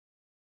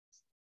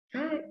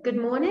Hi, good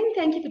morning.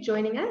 Thank you for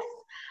joining us.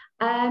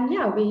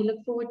 Yeah, we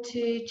look forward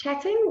to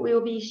chatting.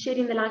 We'll be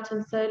shedding the light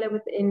on solar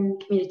within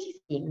community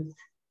schemes.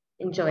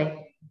 Enjoy.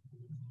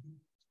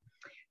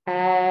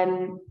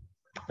 We'll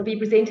be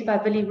presented by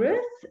Willie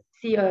Roos,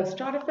 CEO of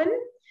Stratafin,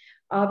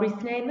 Abrie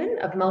Snyman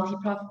of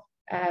Multiprof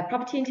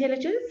Property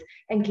Intelligence,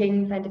 and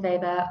Glen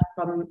Vyver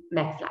from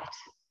Maxlite.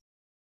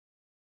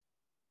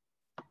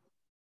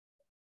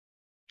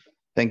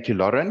 Thank you,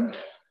 Lauren.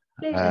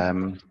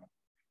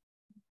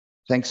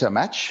 Thanks so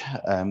much,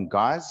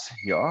 guys.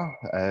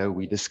 Yeah,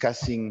 we're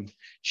discussing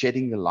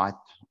shedding the light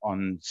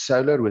on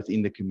solar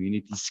within the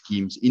community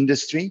schemes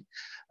industry.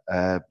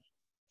 I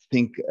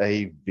think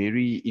a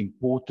very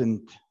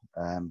important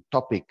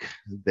topic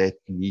that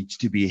needs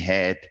to be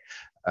had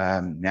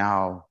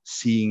now,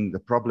 seeing the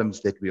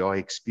problems that we are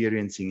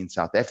experiencing in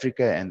South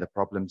Africa and the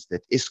problems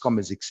that Eskom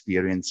is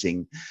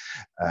experiencing,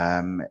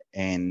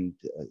 and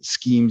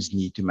schemes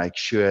need to make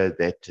sure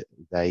that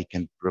they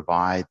can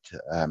provide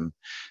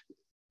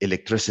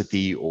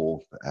electricity,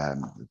 or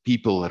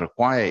people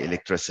require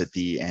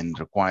electricity and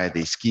require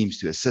their schemes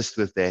to assist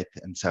with that,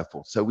 and so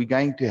forth. So we're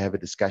going to have a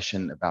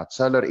discussion about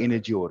solar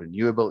energy or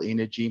renewable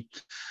energy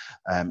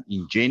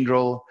in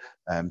general.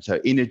 So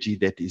energy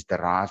that is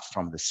derived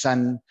from the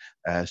sun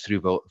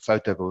through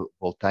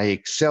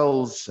photovoltaic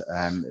cells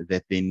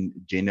that then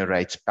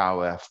generates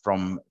power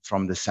from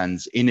the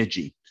sun's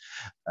energy.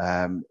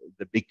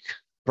 The big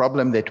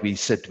problem that we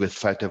sit with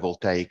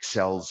photovoltaic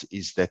cells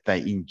is that they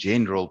in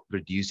general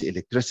produce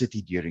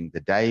electricity during the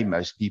day.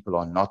 Most people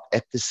are not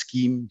at the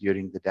scheme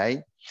during the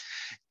day,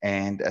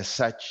 and as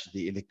such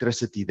the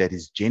electricity that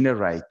is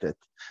generated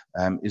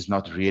is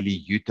not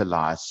really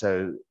utilized.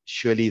 So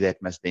surely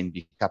that must then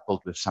be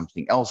coupled with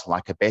something else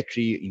like a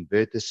battery,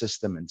 inverter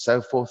system, and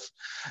so forth,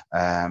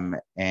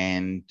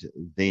 and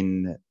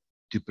then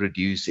to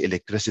produce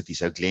electricity.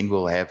 So Glen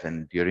will have,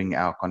 and during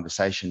our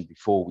conversation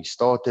before we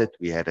started,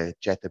 we had a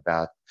chat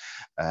about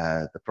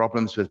the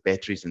problems with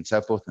batteries and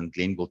so forth, and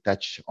Glen will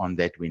touch on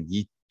that when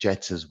he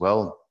chats as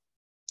well,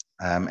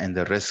 and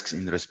the risks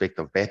in respect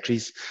of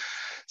batteries.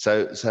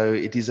 So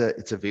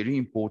it's a very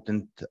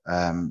important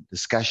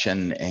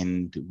discussion,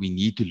 and we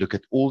need to look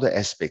at all the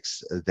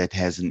aspects that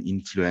has an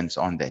influence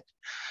on that.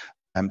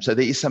 So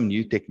there is some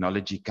new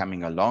technology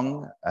coming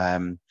along.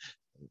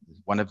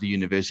 One of the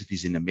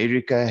universities in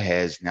America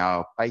has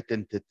now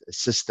patented a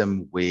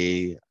system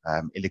where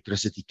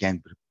electricity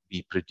can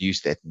be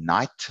produced at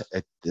night.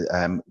 It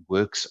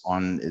works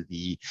on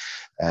the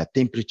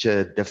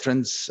temperature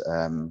difference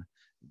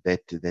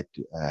that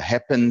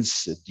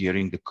happens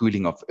during the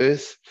cooling of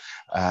Earth,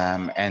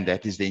 and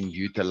that is then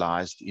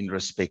utilized in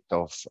respect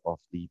of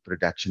the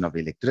production of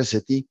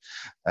electricity.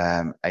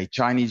 A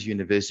Chinese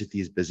university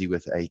is busy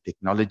with a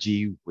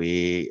technology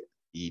where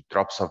the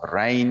drops of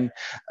rain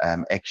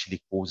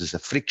actually causes a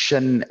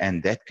friction,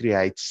 and that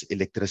creates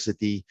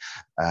electricity.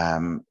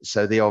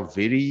 So there are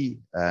very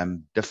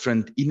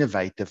different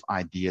innovative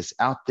ideas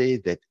out there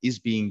that is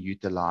being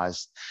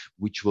utilized,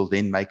 which will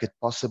then make it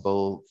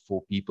possible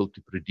for people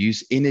to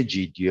produce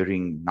energy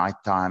during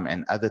nighttime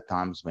and other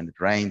times when it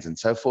rains and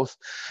so forth,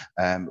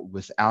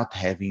 without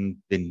having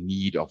the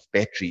need of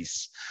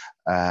batteries.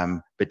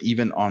 But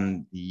even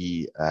on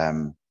the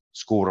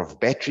score of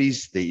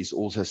batteries, there is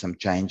also some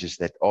changes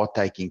that are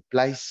taking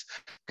place.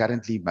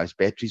 Currently, most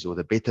batteries, or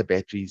the better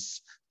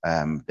batteries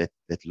that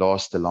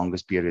last the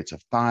longest periods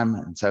of time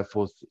and so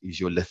forth, is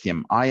your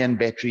lithium-ion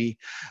battery.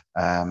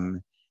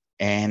 And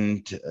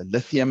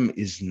lithium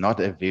is not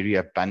a very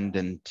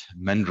abundant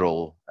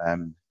mineral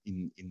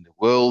in the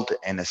world,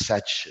 and as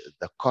such,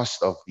 the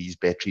cost of these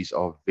batteries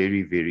are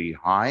very, very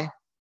high.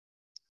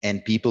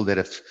 And people that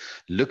have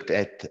looked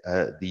at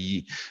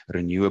the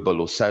renewable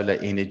or solar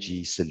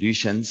energy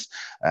solutions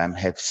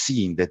have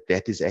seen that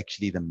that is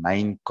actually the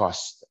main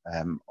cost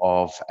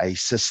of a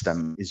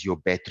system, is your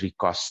battery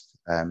cost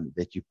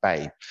that you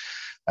pay.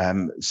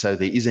 So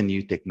there is a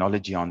new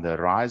technology on the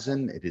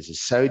horizon. It is a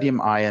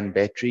sodium-ion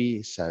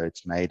battery, so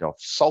it's made of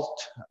salt,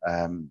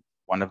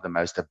 one of the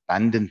most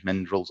abundant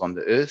minerals on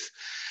the earth.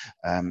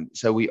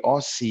 So we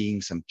are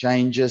seeing some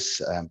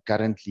changes.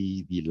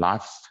 Currently, the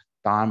lifetime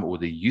or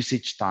the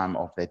usage time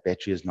of that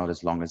battery is not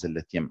as long as a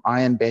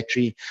lithium-ion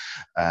battery,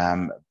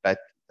 but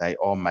they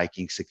are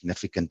making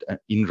significant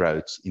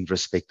inroads in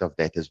respect of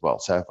that as well.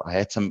 So I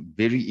had some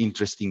very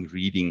interesting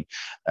reading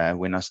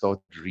when I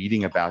started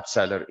reading about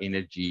solar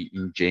energy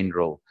in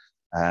general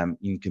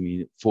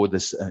for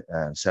this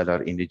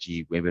solar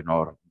energy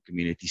webinar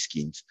community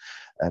schemes.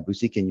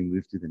 Busi, can you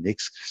move to the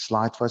next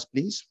slide for us,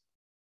 please?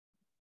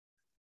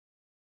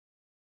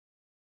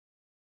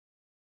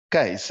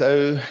 Okay,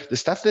 so the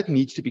stuff that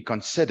needs to be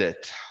considered,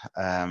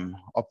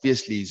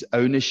 obviously, is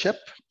ownership.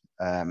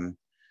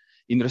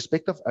 In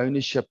respect of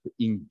ownership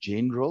in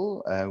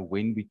general,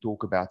 when we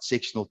talk about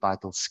sectional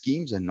title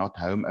schemes and not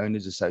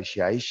homeowners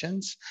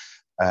associations,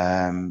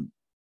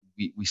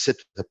 we sit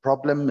with the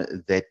problem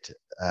that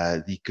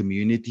the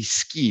community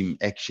scheme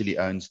actually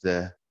owns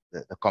the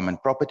common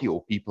property,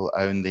 or people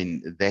own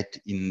then that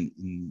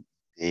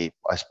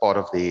as part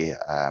of their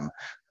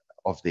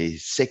their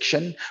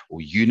section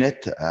or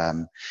unit.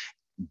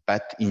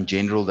 But in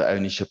general, the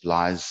ownership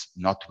lies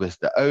not with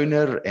the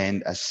owner,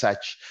 and as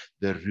such,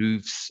 the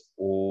roofs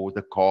or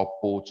the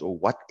carports or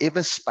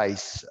whatever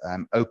space,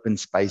 open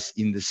space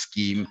in the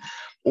scheme,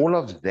 all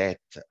of that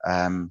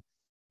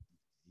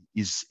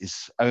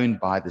is owned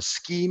by the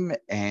scheme,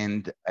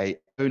 and a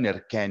owner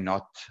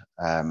cannot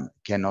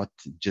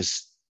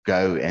just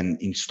go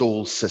and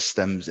install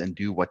systems and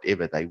do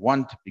whatever they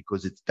want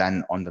because it's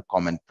done on the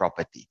common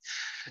property.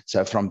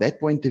 So from that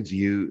point of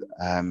view,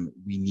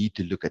 we need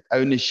to look at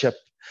ownership.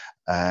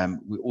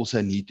 We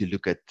also need to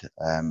look at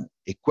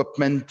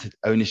equipment,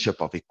 ownership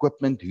of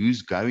equipment.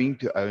 Who's going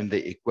to own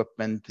the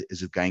equipment?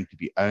 Is it going to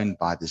be owned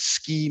by the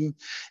scheme?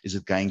 Is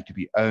it going to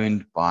be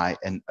owned by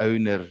an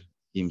owner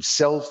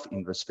himself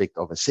in respect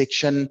of a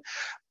section,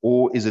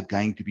 or is it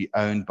going to be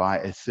owned by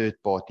a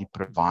third-party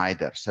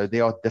provider? So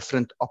there are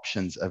different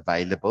options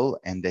available,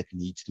 and that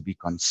needs to be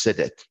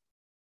considered.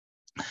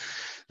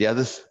 The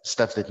other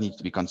stuff that needs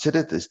to be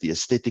considered is the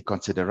aesthetic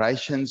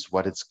considerations,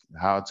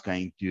 how it's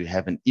going to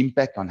have an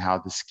impact on how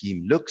the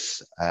scheme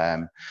looks.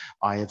 I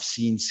have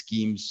seen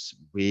schemes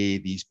where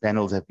these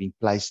panels have been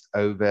placed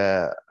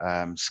over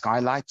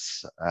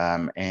skylights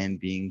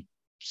and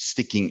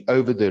sticking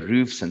over the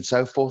roofs and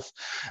so forth.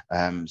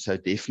 So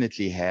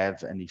definitely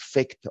have an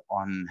effect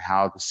on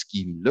how the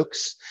scheme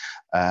looks.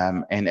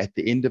 And at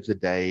the end of the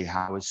day,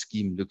 how a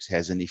scheme looks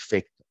has an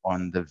effect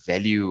on the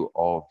value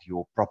of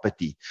your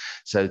property.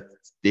 So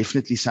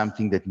definitely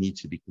something that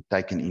needs to be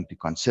taken into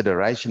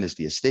consideration is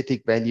the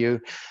aesthetic value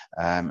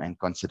and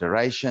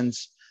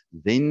considerations.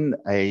 Then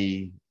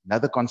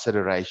another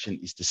consideration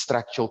is the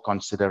structural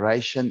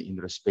consideration in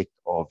respect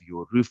of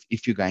your roof.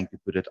 If you're going to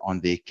put it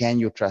on there, can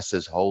your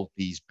trusses hold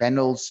these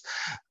panels?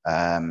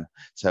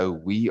 So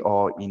we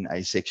are in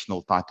a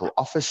sectional title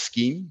office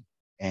scheme,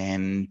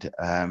 and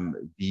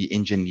the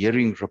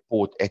engineering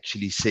report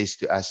actually says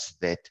to us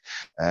that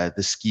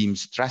the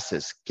scheme's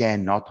trusses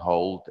cannot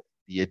hold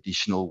the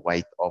additional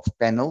weight of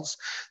panels.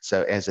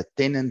 So as a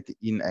tenant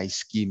in a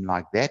scheme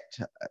like that,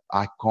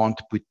 I can't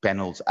put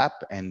panels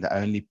up, and the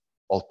only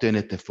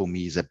alternative for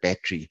me is a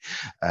battery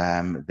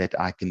that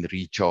I can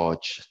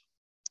recharge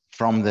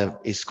from the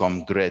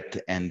Eskom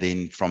grid, and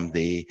then from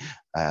there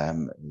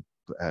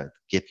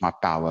get my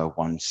power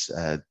once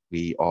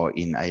we are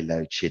in a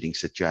load shedding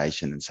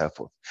situation and so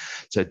forth.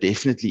 So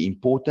definitely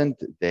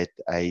important that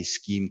a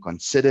scheme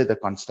consider the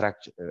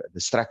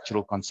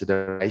structural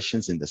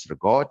considerations in this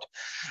regard.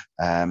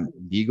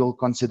 Legal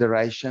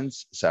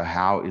considerations, so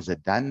how is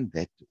it done?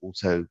 That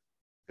also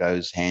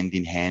goes hand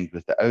in hand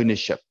with the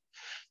ownership.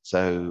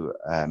 So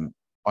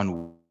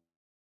on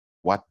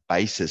what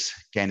basis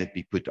can it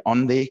be put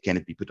on there? Can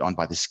it be put on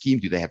by the scheme?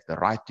 Do they have the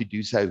right to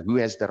do so? Who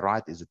has the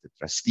right? Is it the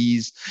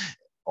trustees?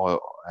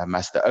 Or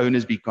must the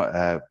owners be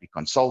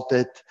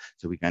consulted?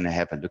 So we're going to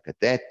have a look at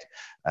that.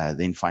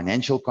 Then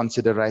financial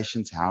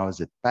considerations, how is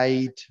it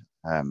paid?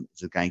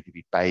 Is it going to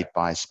be paid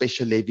by a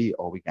special levy?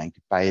 Or are we going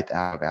to pay it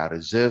out of our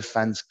reserve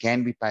funds?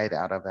 Can we pay it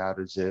out of our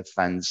reserve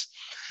funds?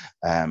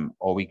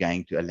 Are we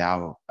going to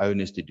allow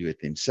owners to do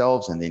it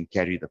themselves and then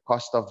carry the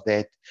cost of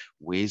that?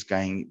 Where's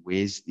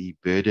the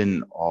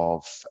burden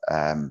of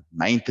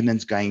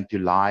maintenance going to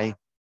lie?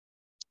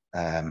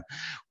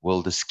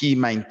 Will the scheme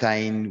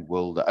maintain?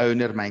 Will the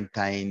owner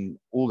maintain?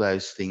 All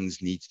those things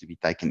needs to be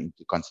taken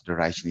into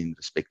consideration in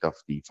respect of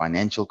the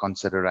financial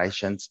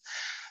considerations.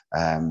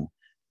 Then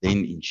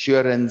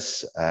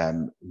insurance,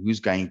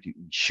 who's going to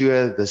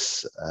insure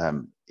this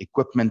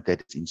equipment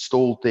that is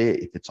installed there?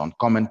 If it's on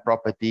common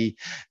property,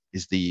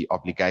 is the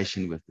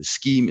obligation with the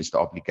scheme? Is the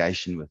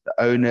obligation with the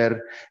owner?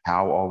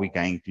 How are we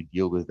going to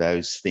deal with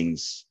those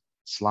things?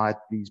 Slide,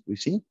 please,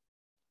 Busi.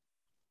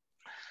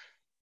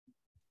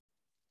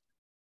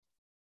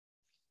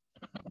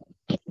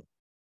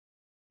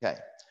 Okay,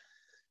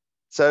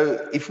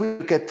 so if we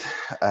look at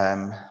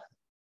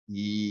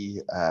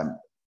the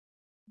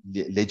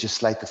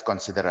legislative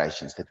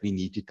considerations that we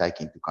need to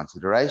take into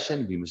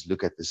consideration, we must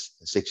look at this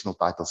Sectional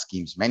Title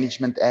Schemes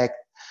Management Act,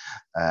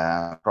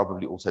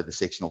 probably also the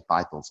Sectional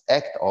Titles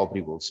Act.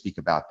 Abrie will speak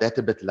about that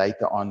a bit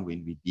later on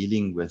when we're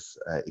dealing with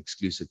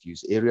exclusive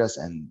use areas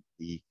and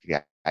the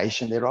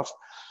creation thereof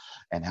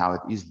and how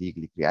it is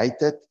legally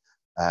created.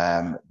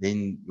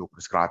 Then your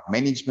prescribed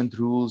management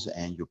rules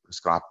and your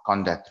prescribed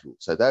conduct rules.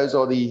 So those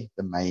are the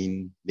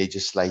main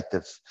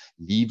legislative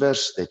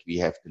levers that we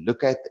have to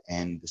look at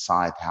and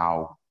decide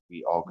how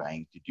we are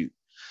going to do.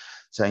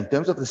 So in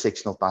terms of the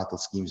Sectional Title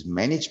Schemes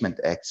Management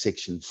Act,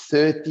 Section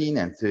 13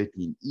 and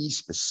 13E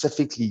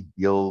specifically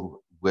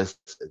deal with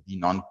the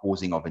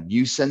non-causing of a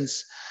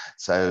nuisance.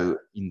 So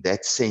in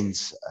that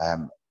sense,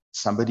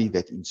 somebody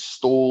that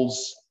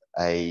installs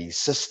a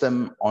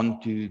system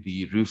onto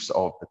the roofs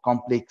of the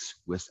complex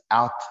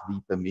without the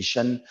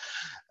permission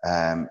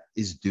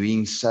is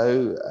doing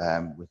so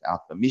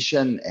without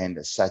permission, and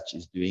as such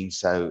is doing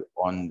so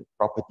on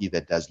property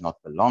that does not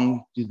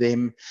belong to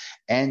them,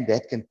 and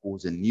that can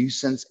cause a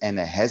nuisance and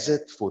a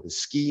hazard for the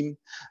scheme,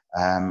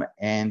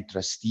 and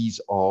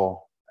trustees are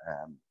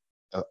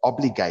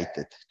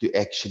obligated to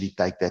actually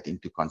take that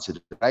into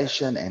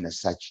consideration, and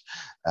as such,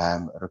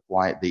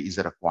 there is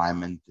a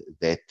requirement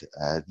that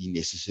the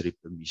necessary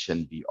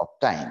permission be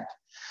obtained.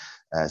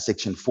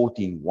 Section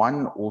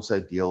 14.1 also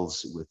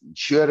deals with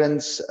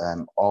insurance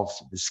of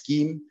the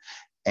scheme,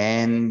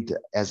 and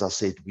as I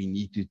said, we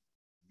need to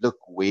look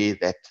where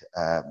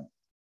that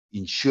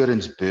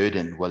insurance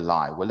burden will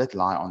lie. Will it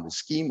lie on the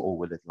scheme or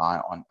will it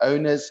lie on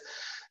owners?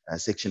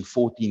 Section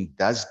 14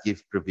 does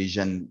give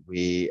provision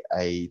where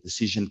a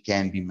decision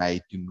can be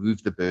made to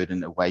move the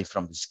burden away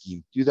from the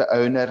scheme to the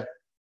owner,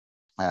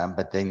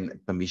 but then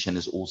permission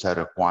is also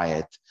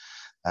required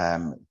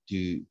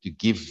to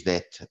give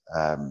that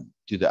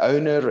to the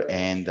owner,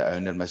 and the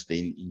owner must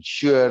then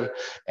insure,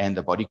 and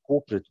the body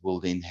corporate will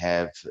then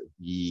have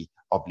the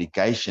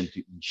obligation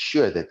to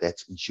ensure that that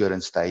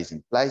insurance stays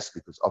in place,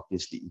 because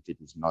obviously if it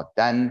is not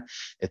done,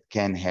 it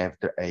can have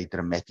a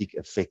dramatic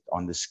effect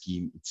on the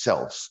scheme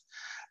itself.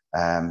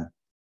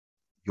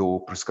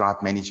 Your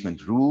prescribed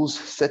management rules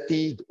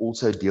 30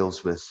 also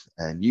deals with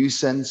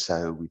nuisance.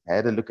 So we've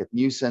had a look at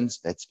nuisance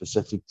that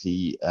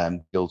specifically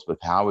deals with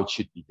how it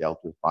should be dealt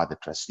with by the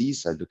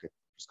trustees. So look at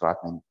prescribed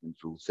management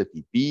rule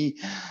 30B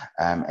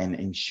and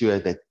ensure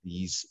that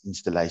these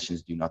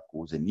installations do not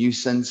cause a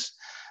nuisance.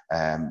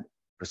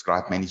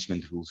 Prescribed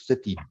management rule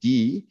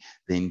 30D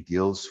then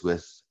deals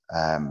with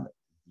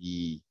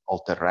the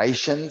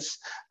alterations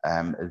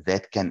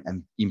that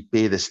can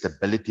impair the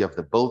stability of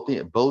the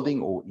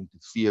building or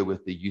interfere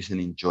with the use and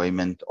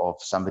enjoyment of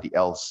somebody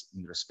else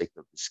in respect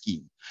of the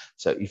scheme.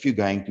 So if you're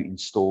going to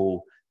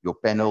install your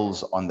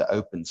panels on the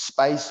open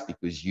space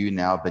because you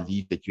now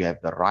believe that you have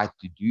the right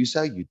to do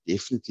so, you're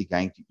definitely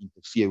going to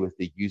interfere with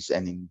the use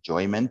and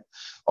enjoyment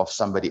of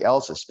somebody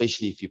else,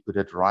 especially if you put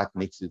it right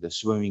next to the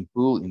swimming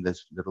pool in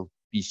this little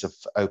piece of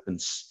open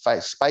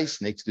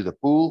space next to the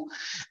pool,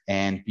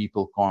 and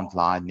people can't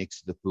lie next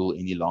to the pool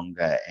any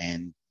longer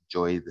and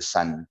enjoy the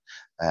sun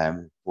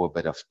for a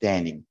bit of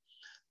tanning.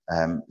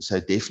 So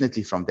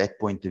definitely from that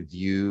point of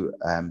view,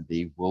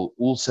 there will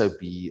also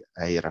be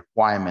a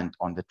requirement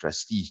on the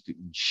trustees to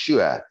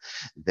ensure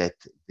that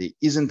there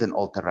isn't an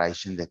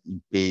alteration that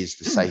impairs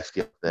the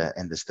safety of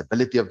and the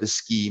stability of the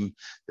scheme.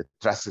 The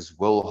trusses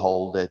will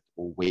hold it,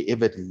 or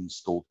wherever it is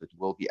installed, it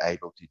will be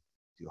able to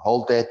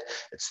hold that.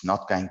 It's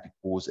not going to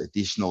cause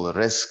additional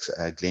risks.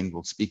 Glen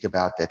will speak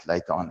about that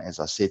later on, as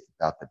I said,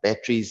 about the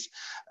batteries,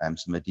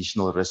 some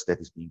additional risk that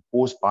is being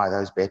caused by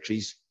those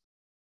batteries.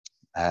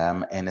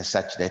 And as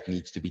such, that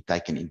needs to be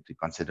taken into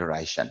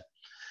consideration.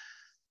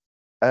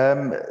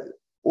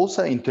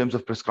 Also, in terms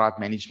of prescribed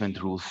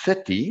management rule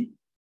 30,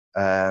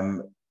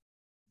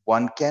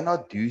 one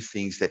cannot do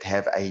things that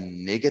have a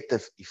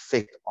negative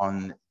effect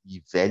on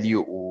the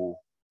value or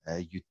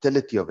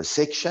utility of a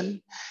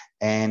section.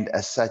 And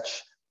as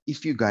such,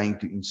 if you're going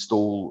to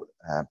install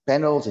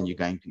panels and you're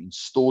going to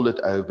install it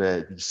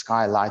over the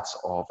skylights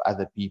of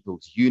other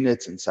people's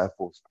units and so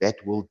forth, that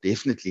will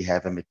definitely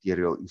have a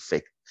material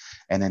effect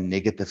and a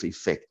negative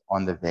effect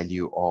on the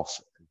value of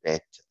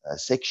that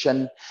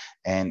section.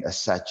 And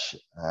as such,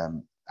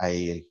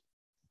 a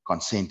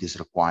consent is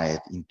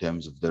required in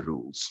terms of the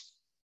rules.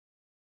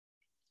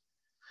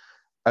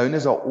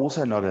 Owners are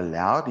also not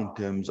allowed, in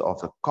terms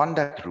of the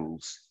conduct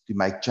rules, to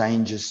make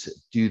changes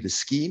to the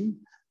scheme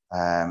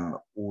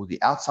or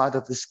the outside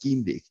of the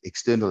scheme, the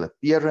external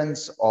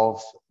appearance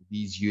of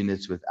these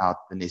units without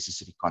the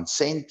necessary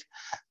consent.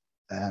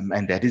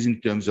 And that is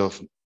in terms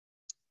of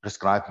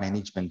prescribed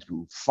management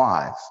rule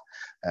 5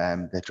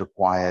 that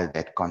require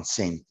that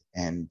consent,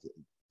 and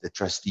the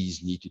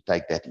trustees need to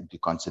take that into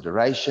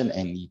consideration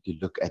and need to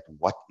look at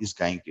what is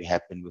going to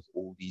happen with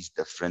all these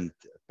different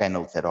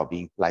panels that are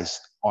being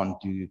placed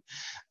onto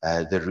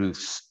the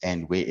roofs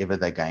and wherever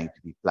they're going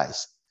to be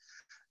placed.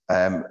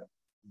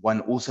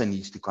 One also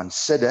needs to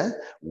consider,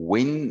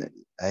 when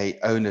a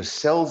owner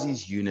sells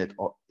his unit,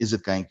 or is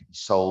it going to be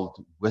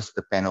sold with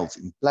the panels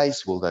in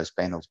place? Will those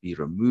panels be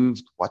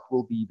removed? What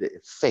will be the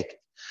effect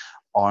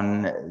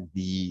on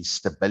the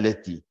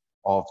stability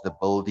of the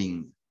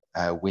building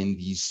when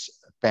these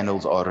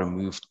panels are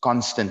removed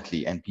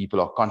constantly and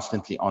people are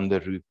constantly on the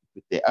roof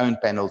with their own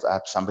panels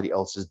up? Somebody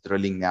else is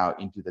drilling now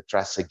into the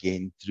truss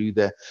again through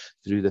the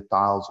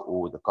tiles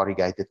or the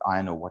corrugated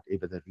iron or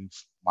whatever the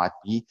roof might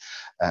be.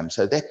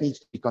 So that needs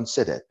to be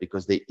considered,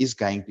 because there is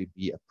going to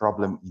be a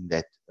problem in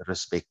that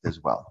respect as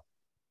well.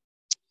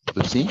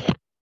 Lucy?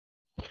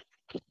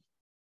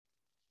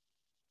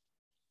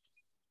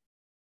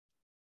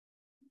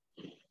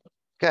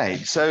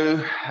 Okay,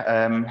 so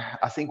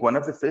I think one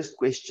of the first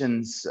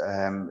questions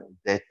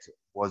that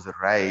was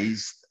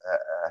raised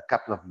a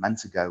couple of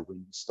months ago when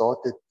we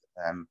started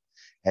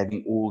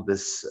having all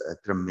this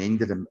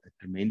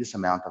tremendous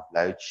amount of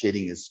load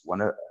shedding is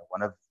one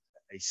of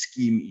a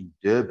scheme in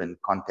Durban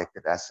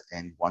contacted us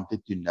and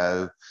wanted to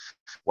know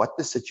what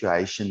the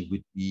situation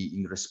would be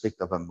in respect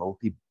of a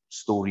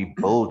multi-story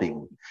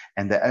building,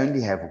 and they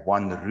only have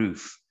one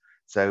roof.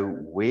 So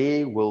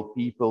where will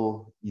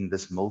people in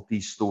this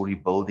multi-story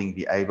building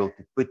be able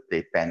to put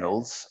their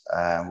panels?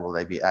 Will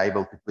they be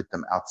able to put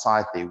them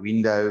outside their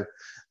window?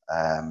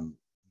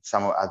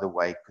 some other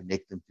way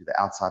connect them to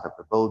the outside of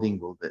the building?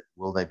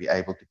 Will they be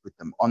able to put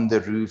them on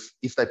the roof?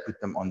 If they put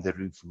them on the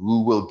roof,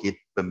 who will get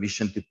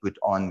permission to put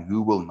on?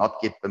 Who will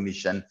not get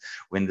permission?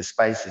 When the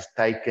space is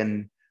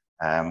taken,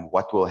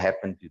 what will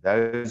happen to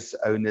those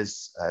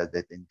owners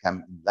that then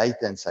come in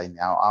later and say,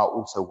 now I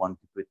also want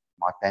to put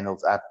my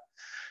panels up?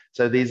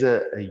 So there's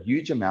a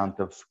huge amount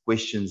of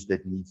questions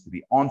that needs to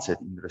be answered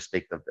in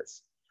respect of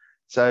this.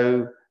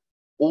 So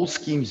all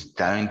schemes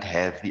don't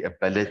have the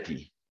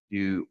ability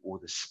to, or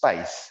the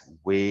space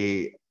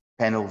where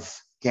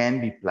panels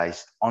can be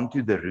placed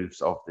onto the roofs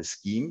of the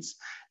schemes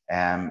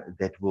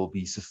that will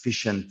be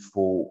sufficient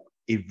for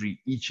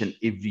each and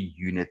every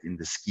unit in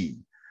the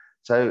scheme.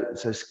 So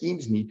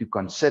schemes need to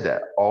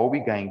consider, are we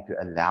going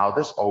to allow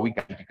this? Are we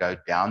going to go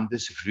down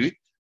this route?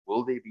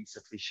 Will there be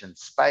sufficient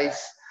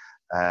space?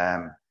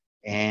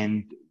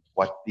 And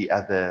what the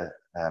other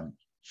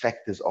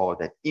factors are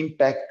that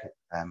impact,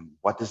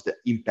 what is the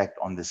impact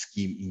on the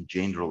scheme in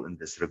general in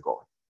this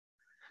regard.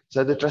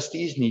 So the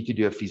trustees need to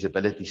do a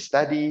feasibility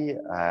study.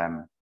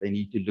 They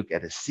need to look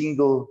at a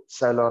single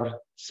solar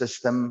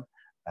system.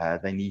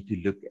 They need to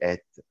look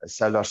at a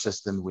solar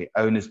system where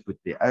owners put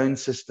their own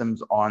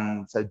systems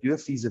on. So do a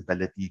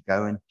feasibility,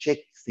 go and check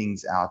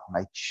things out,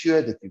 make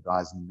sure that you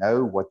guys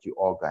know what you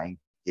are going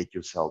to get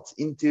yourselves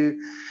into,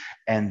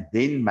 and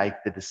then make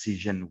the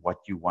decision what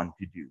you want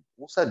to do.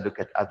 Also look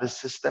at other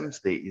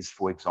systems. There is,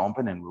 for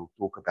example, and we'll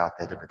talk about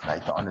that a bit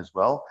later on as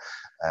well,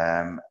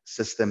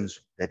 systems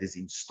that is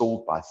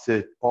installed by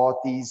third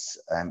parties.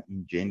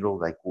 In general,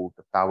 they call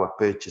the power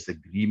purchase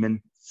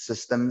agreement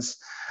systems,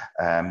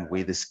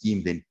 where the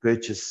scheme then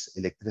purchase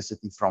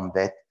electricity from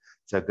that.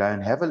 So go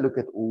and have a look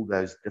at all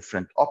those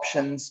different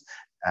options,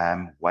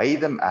 weigh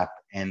them up,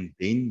 and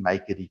then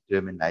make a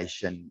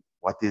determination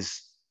what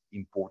is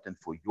important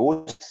for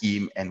your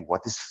scheme and what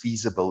is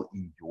feasible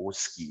in your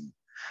scheme,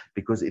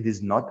 because it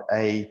is not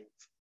a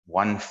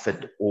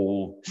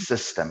one-fit-all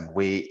system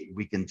where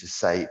we can just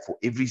say for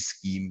every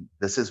scheme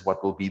this is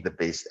what will be the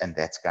best and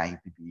that's going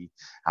to be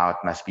how it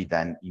must be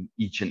done in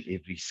each and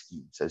every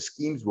scheme. So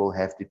schemes will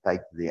have to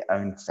take their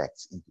own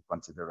facts into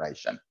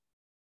consideration.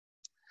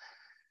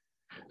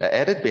 The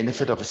added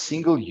benefit of a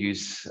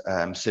single-use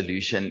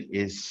solution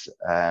is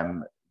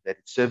that it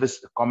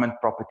serves the common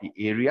property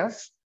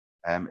areas.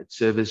 It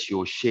serves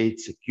your shared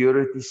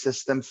security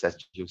systems, such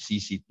as your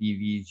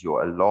CCTVs,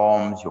 your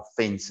alarms, your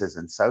fences,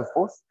 and so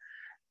forth.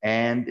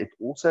 And it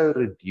also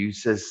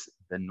reduces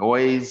the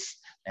noise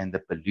and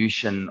the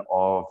pollution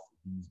of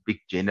these big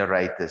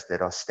generators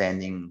that are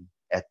standing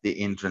at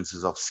the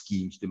entrances of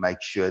schemes to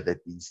make sure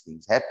that these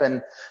things happen.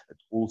 It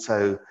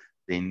also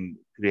then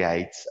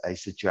creates a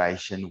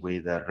situation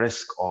where the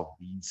risk of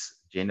these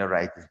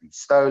generators being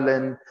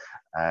stolen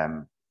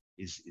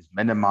is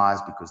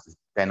minimized, because the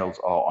panels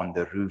are on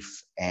the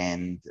roof,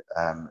 and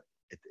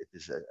it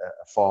is a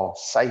far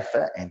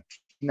safer and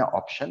cleaner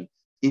option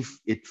if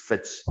it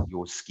fits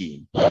your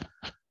scheme.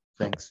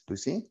 Thanks,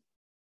 Lucy.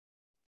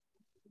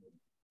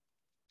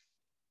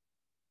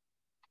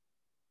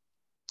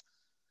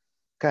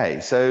 Okay,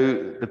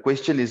 so the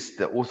question is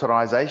the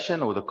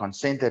authorization or the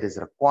consent that is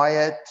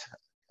required.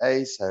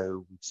 Okay,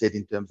 so we've said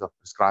in terms of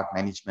prescribed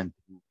management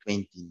rule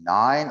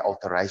 29,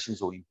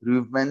 alterations or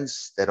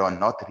improvements that are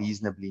not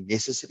reasonably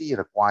necessary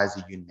requires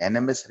a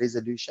unanimous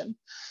resolution.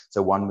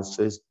 So one must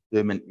first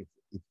determine if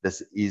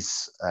this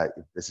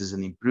is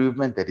an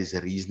improvement that is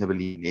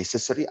reasonably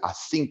necessary. I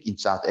think in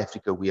South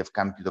Africa we have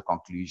come to the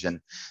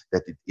conclusion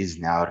that it is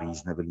now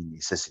reasonably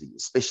necessary,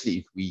 especially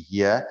if we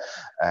hear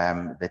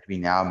that we're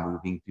now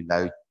moving to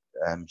load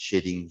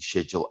shedding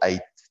Schedule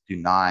 8 to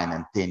 9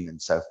 and 10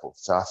 and so forth.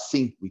 So I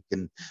think we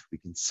can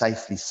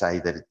safely say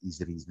that it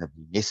is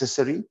reasonably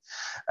necessary.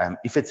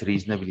 If it's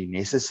reasonably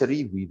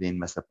necessary, we then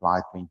must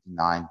apply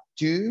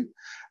 29(2),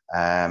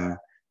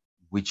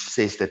 which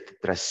says that the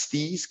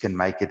trustees can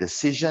make a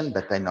decision,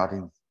 but they're not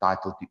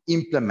entitled to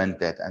implement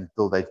that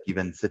until they've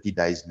given 30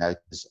 days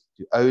notice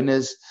to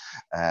owners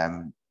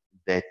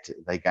that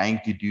they're going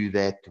to do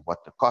that,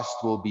 what the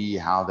cost will be,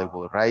 how they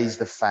will raise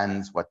the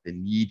funds, what the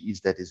need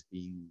is that is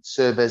being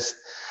serviced.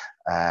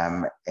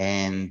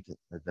 And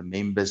the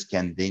members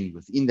can then,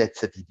 within that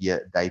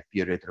 30-day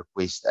period,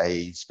 request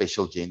a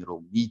special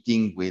general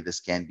meeting where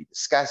this can be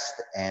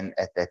discussed. And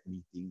at that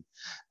meeting,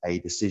 a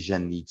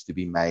decision needs to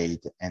be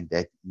made. And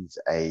that is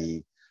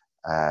a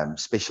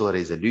special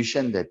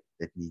resolution that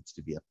needs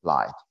to be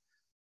applied.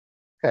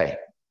 Okay.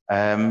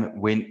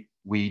 When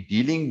we're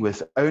dealing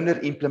with owner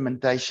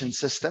implementation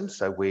systems,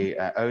 so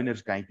where owner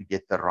is going to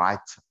get the right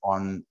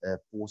on a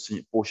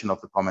portion of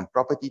the common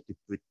property to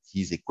put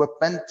his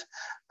equipment.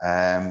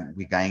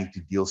 We're going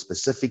to deal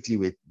specifically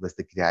with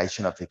the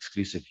creation of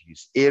exclusive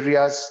use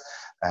areas.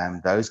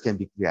 Those can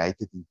be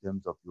created in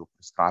terms of your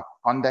prescribed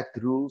conduct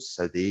rules.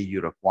 So there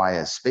you require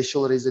a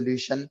special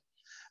resolution.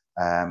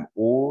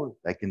 Or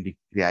they can be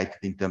created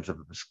in terms of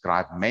the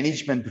prescribed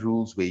management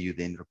rules, where you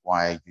then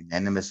require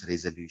unanimous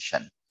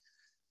resolution.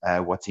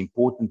 What's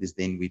important is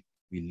then we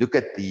We look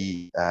at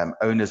the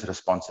owner's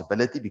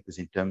responsibility, because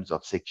in terms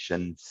of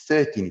Section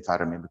 13, if I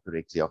remember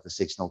correctly, of the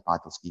Sectional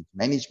Title Schemes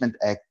Management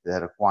Act,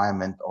 the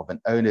requirement of an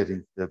owner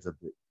in terms of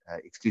the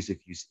exclusive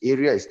use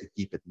area is to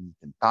keep it neat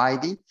and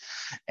tidy,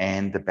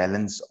 and the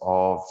balance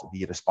of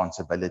the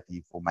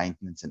responsibility for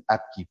maintenance and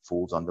upkeep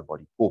falls on the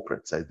body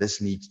corporate. So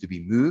this needs to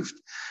be moved,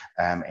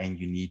 and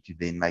you need to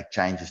then make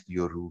changes to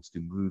your rules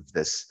to move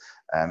this,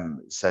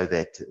 so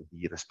that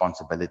the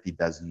responsibility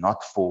does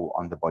not fall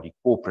on the body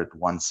corporate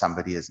once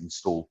somebody has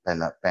installed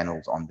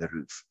panels on the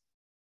roof.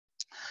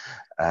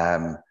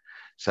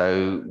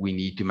 So we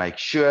need to make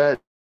sure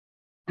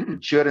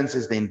insurance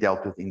is then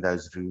dealt with in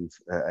those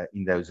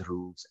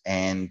rules,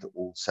 and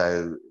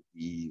also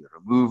the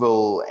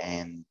removal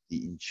and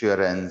the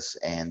insurance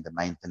and the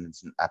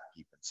maintenance and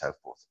upkeep and so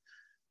forth.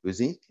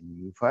 Uzi, can you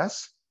move for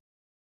us?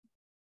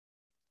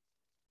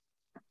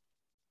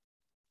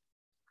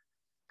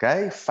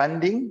 Okay,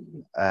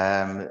 funding.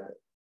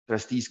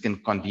 Trustees can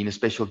convene a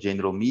special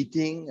general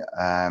meeting,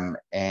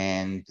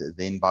 and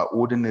then by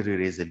ordinary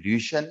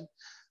resolution,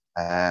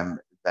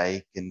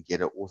 they can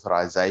get an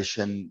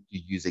authorization to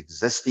use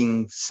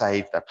existing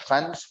saved up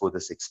funds for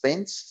this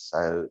expense.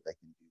 So they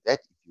can do that.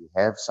 If you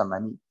have some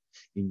money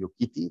in your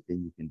kitty,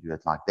 then you can do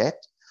it like that.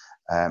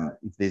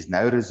 If there's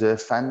no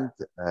reserve fund,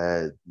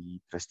 the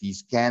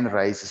trustees can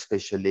raise a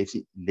special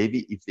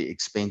levy if the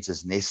expense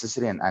is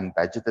necessary and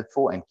unbudgeted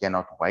for and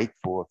cannot wait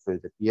for a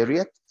further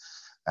period.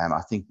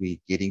 I think we're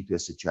getting to a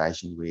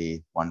situation where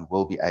one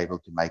will be able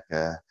to make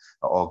an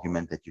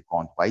argument that you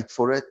can't wait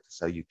for it.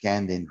 So you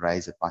can then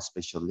raise it by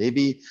special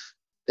levy.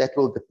 That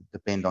will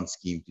depend on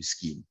scheme to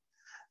scheme.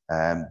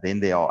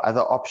 Then there are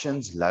other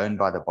options, loan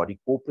by the body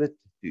corporate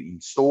to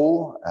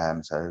install.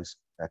 So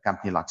a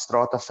company like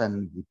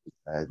Stratafin would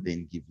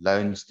then give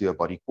loans to a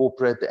body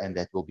corporate, and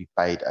that will be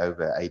paid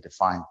over a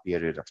defined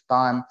period of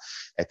time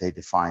at a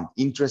defined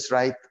interest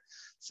rate.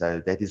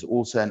 So that is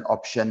also an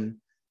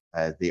option.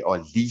 There are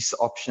lease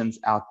options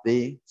out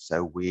there.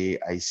 So where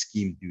a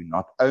scheme do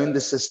not own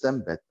the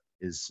system, but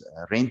is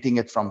renting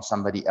it from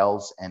somebody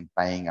else and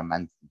paying a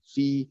monthly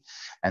fee.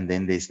 And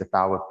then there's the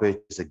power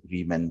purchase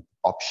agreement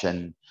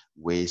option,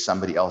 where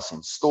somebody else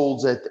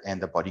installs it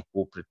and the body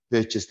corporate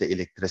purchase the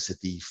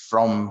electricity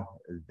from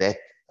that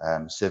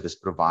service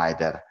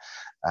provider.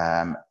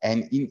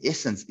 And in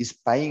essence is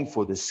paying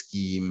for the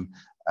scheme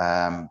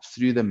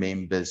through the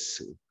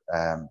members'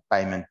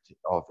 payment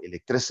of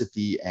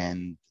electricity,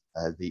 and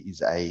there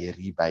is a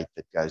rebate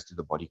that goes to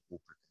the body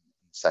corporate,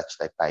 and such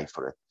they pay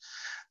for it.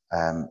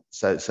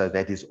 So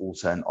that is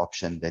also an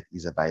option that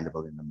is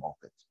available in the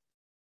market.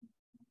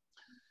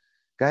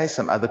 Okay,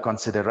 some other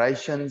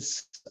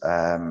considerations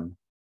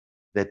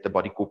that the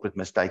body corporate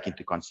must take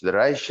into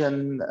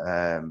consideration.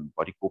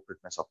 Body corporate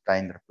must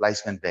obtain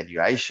replacement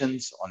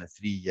valuations on a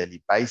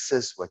 3-yearly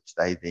basis, which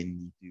they then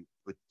need to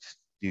put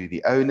to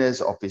the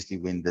owners. Obviously,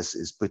 when this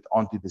is put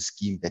onto the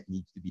scheme, that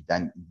needs to be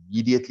done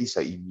immediately.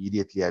 So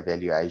immediately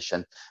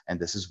evaluation, and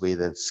this is where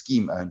the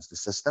scheme owns the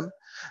system.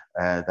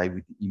 They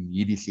would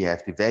immediately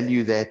have to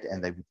value that,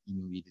 and they would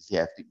immediately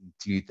have to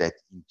include that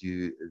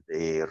into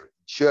their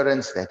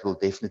insurance. That will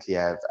definitely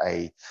have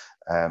a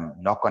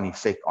knock-on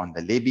effect on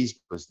the levies,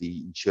 because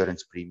the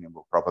insurance premium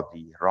will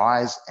probably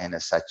rise, and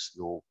as such,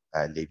 your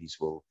levies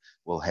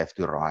will have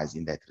to rise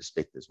in that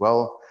respect as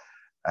well.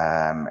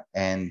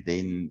 And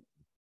then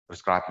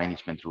Prescribed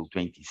Management Rule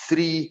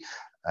 23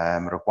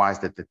 requires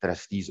that the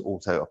trustees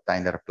also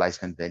obtain a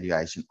replacement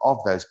valuation of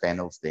those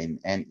panels then,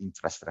 and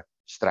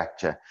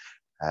infrastructure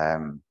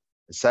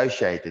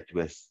associated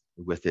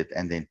with it,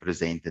 and then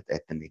present it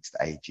at the next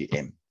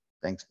AGM.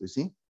 Thanks,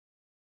 Lucy.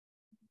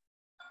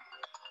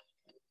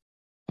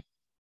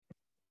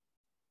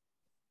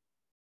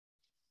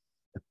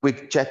 A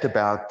quick chat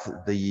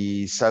about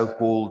the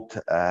so-called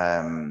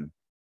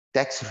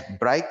tax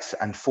breaks.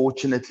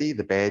 Unfortunately,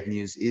 the bad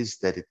news is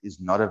that it is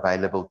not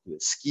available to a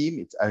scheme.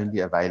 It's only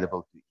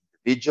available to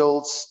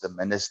individuals. The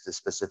minister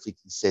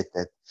specifically said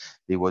that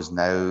there was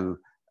no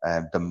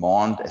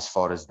demand, as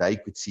far as they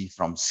could see,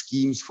 from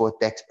schemes for a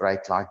tax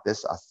break like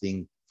this. I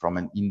think from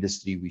an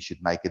industry, we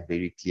should make it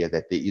very clear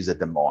that there is a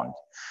demand,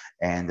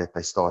 and that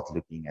they start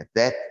looking at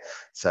that.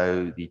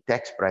 So the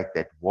tax break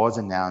that was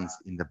announced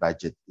in the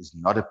budget is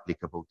not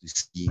applicable to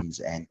schemes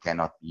and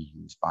cannot be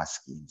used by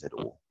schemes at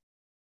all.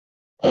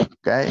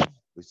 Okay,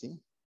 Lucy.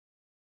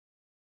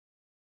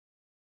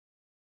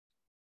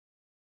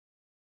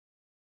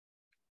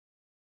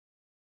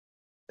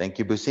 Thank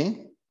you,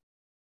 Busi.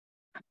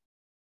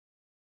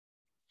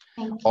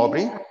 Thank you.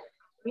 Aubrey.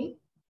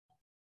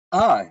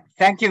 Oh,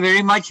 thank you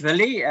very much,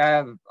 Willie.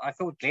 I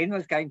thought Glen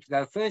was going to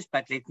go first,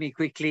 but let me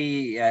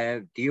quickly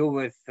deal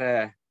with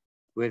the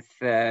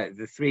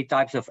 3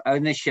 types of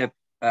ownership.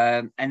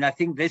 And I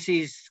think this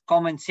is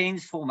common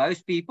sense for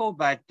most people,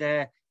 but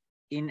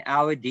in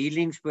our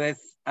dealings with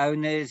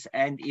owners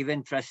and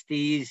even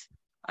trustees,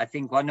 I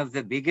think one of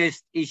the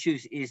biggest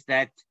issues is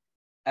that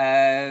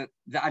the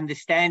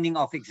understanding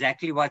of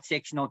exactly what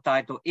sectional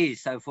title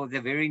is. So for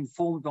the very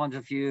informed ones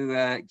of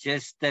you,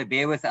 just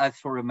bear with us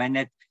for a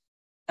minute.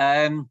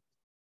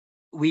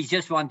 we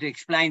just want to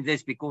explain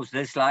this because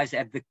this lies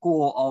at the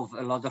core of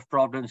a lot of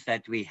problems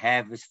that we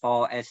have as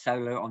far as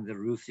solar on the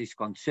roofs is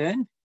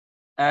concerned.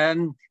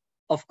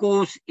 Of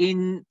course,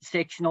 in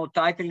sectional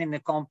title in the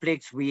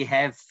complex, we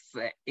have,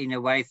 in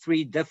a way,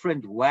 3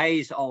 different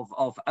ways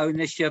of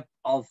ownership,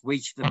 of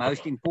which the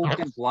most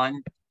important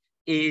one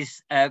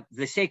is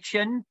the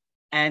section.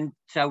 And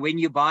so when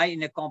you buy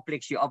in a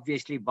complex, you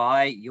obviously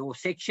buy your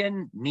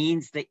section,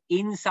 means the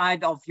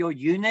inside of your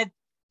unit,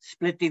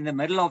 split in the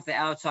middle of the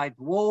outside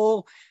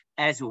wall,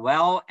 as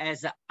well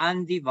as an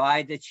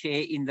undivided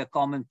share in the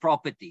common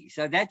property.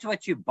 So that's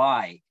what you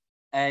buy.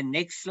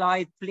 Next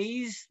slide,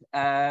 please.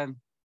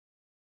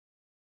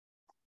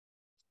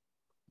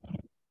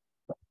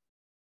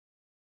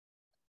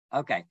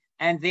 Okay,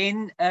 and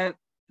then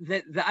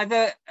the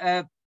other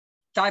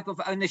type of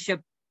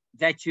ownership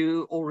that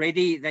you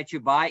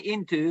buy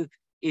into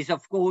is,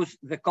 of course,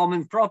 the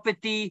common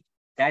property.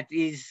 That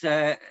is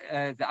the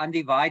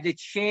undivided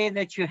share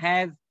that you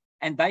have,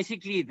 and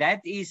basically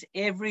that is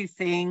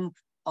everything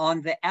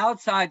on the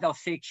outside of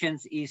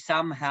sections is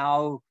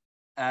somehow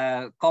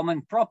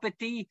common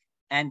property.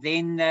 And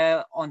then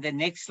on the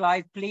next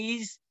slide,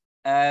 please,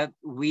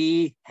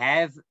 we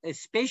have a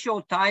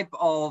special type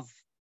of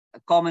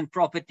common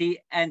property,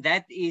 and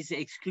that is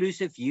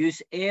exclusive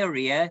use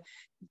area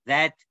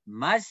that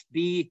must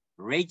be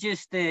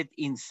registered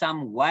in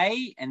some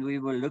way, and we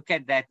will look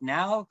at that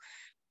now.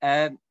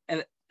 A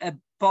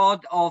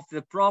part of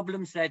the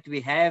problems that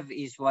we have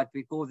is what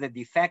we call the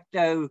de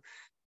facto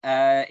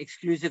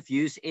exclusive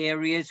use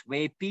areas,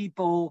 where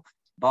people,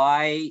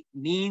 by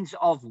means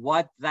of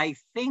what they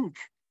think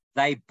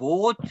they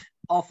bought,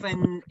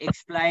 often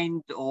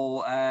explained,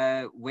 or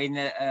when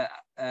a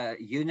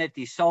unit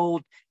is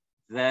sold,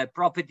 the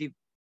property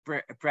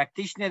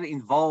practitioner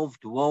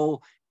involved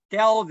will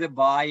tell the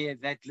buyer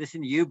that,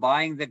 listen, you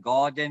buying the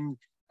garden,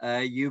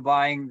 you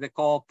buying the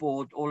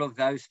carport, all of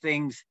those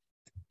things.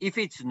 If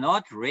it's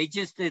not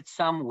registered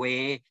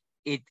somewhere,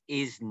 it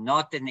is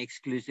not an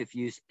exclusive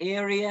use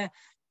area.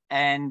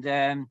 And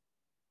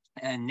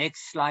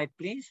next slide,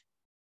 please.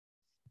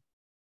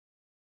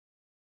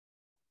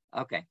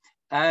 Okay.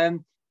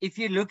 If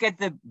you look at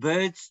the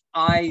bird's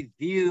eye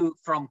view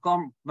from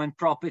common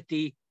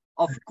property,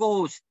 of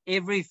course,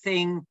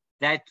 everything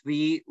that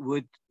we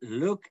would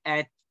look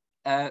at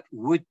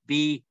would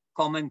be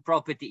common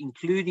property,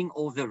 including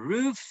all the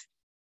roofs.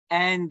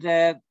 And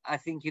I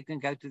think you can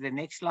go to the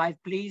next slide,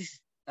 please.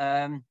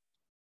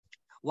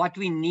 What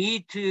we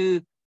need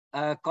to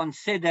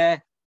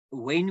consider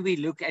when we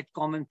look at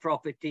common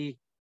property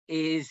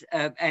is,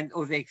 the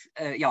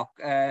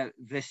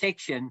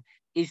section,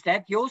 is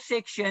that your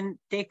section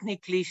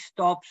technically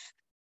stops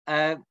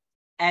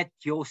at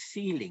your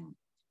ceiling.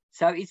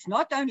 So it's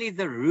not only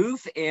the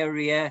roof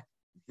area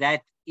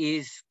that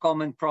is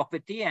common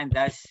property, and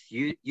thus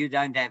you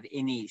don't have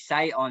any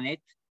say on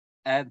it.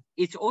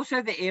 It's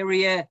also the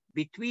area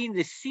between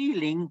the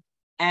ceiling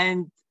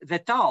and the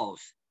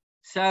tiles.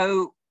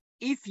 So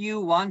if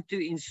you want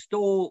to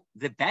install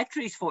the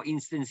batteries, for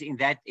instance, in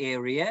that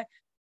area,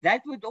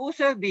 that would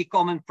also be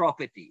common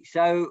property.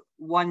 So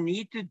one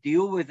need to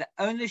deal with the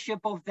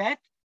ownership of that.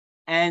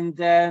 And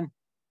the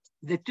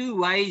 2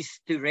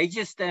 ways to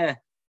register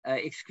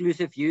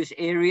exclusive use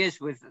areas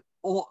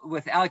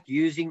without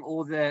using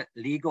all the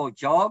legal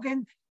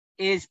jargon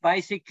is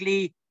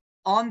basically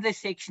on the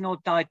sectional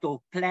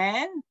title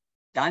plan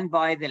done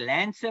by the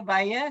land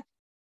surveyor.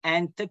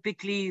 And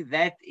typically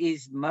that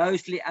is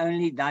mostly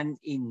only done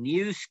in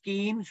new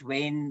schemes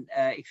when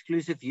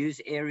exclusive use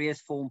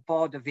areas form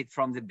part of it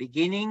from the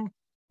beginning.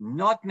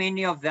 Not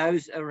many of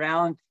those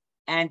around,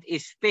 and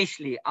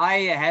especially I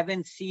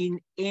haven't seen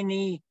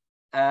any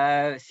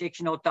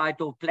sectional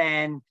title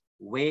plan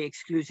where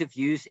exclusive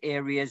use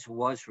areas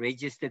was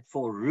registered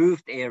for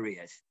roofed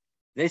areas.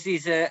 This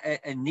is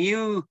a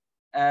new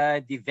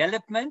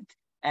development,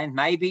 and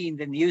maybe in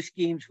the new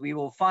schemes we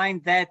will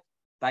find that,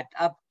 but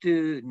up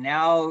to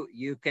now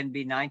you can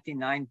be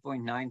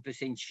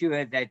 99.9%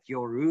 sure that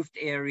your roofed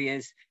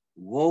areas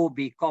will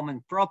be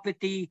common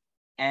property,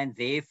 and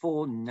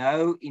therefore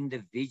no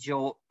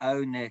individual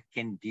owner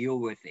can deal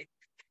with it.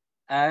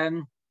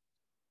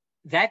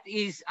 That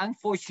is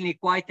unfortunately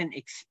quite an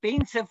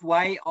expensive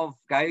way of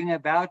going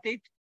about it,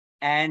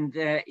 and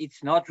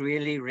it's not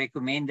really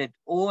recommended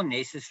or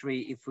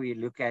necessary if we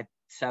look at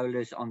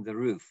solars on the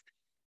roof.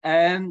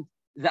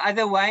 The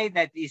other way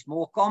that is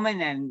more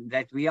common and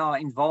that we are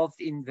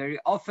involved in very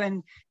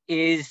often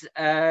is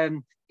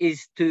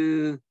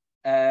to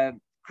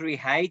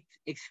create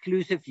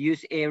exclusive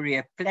use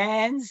area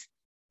plans.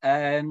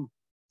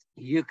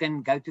 You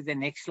can go to the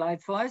next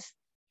slide for us,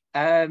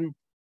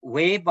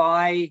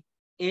 whereby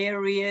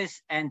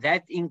areas, and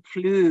that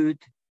include,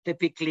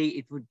 typically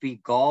it would be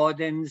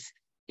gardens,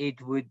 it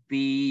would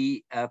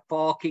be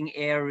parking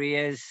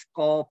areas,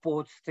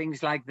 carports,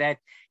 things like that.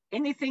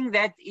 Anything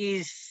that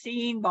is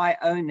seen by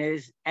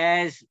owners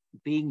as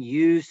being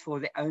used for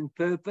their own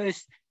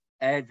purpose,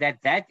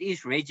 that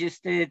is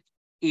registered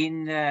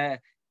in an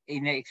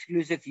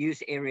exclusive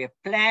use area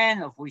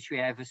plan, of which we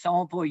have a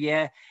sample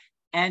here.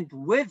 And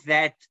with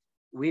that,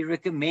 we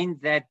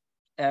recommend that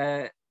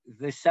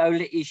the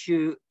solar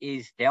issue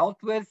is dealt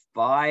with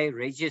by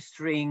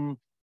registering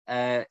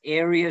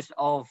areas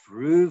of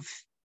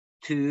roofs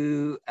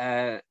to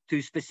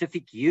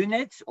specific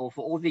units, or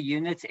for all the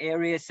units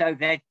areas, so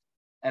that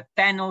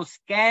panels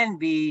can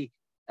be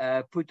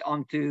put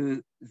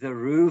onto the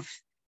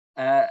roofs.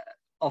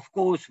 Of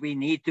course, we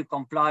need to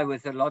comply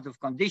with a lot of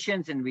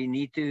conditions, and we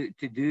need to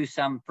do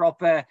some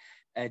proper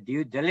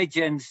due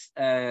diligence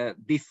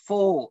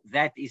before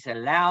that is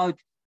allowed.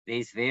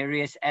 There's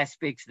various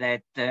aspects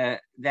that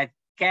that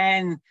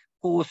can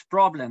cause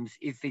problems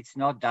if it's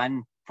not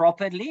done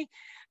properly.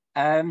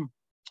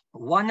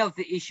 One of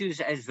the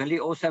issues, as Willie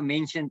also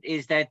mentioned,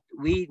 is that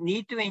we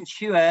need to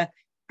ensure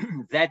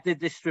that the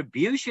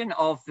distribution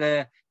of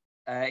the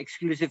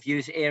exclusive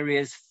use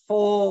areas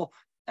for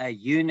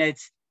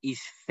units is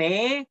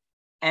fair,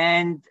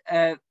 and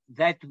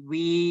that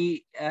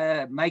we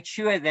make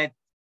sure that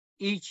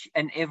each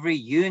and every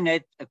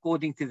unit,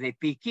 according to their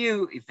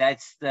PQ, if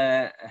that's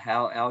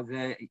how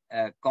the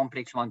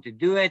complex want to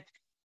do it,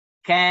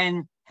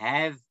 can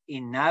have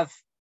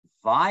enough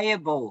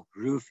viable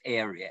roof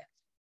area.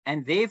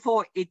 And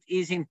therefore, it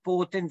is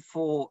important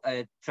for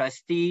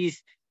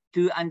trustees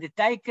to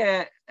undertake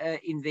a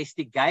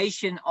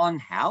investigation on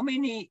how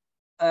many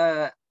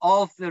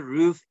of the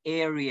roof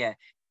area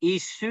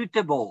is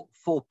suitable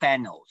for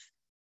panels.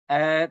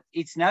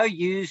 It's no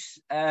use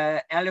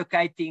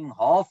allocating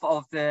half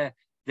of the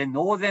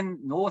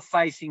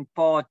north-facing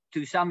part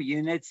to some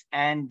units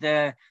and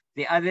the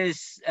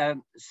others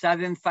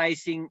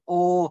southern-facing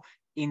or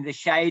in the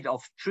shade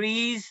of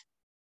trees,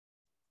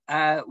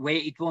 where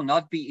it will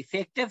not be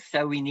effective.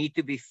 So we need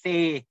to be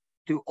fair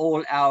to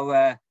all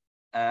our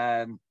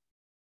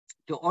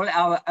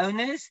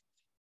owners.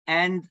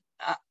 And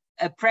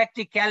a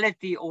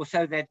practicality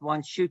also that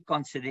one should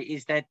consider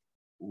is that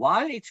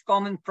while it's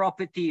common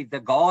property,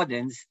 the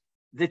gardens,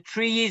 the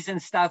trees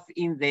and stuff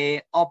in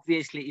there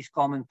obviously is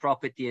common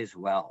property as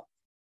well.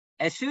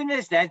 As soon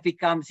as that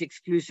becomes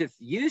exclusive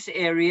use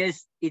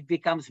areas, it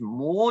becomes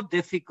more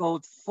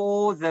difficult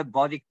for the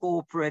body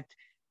corporate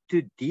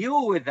to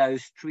deal with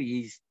those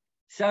trees.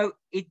 So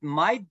it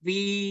might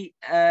be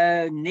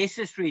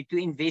necessary to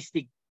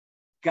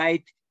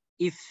investigate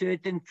if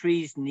certain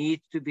trees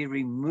need to be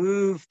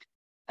removed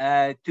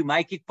to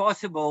make it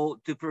possible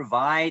to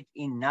provide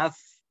enough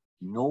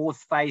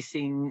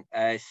north-facing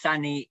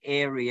sunny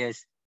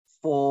areas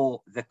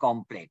for the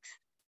complex.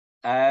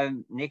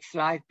 Next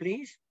slide,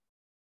 please.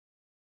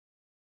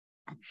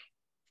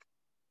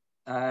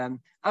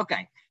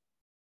 Okay.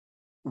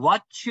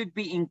 What should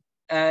be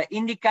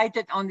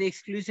indicated on the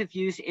exclusive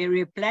use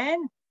area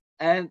plan?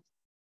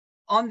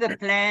 On the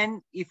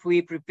plan, if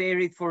we prepare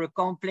it for a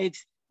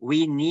complex,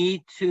 we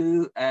need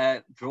to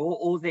draw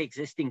all the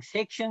existing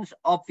sections,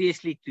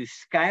 obviously to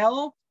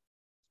scale,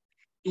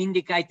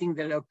 indicating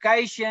the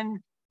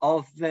location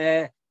of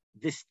the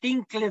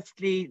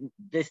distinctively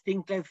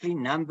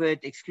numbered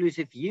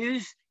exclusive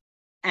use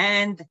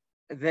and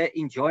the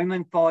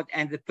enjoyment part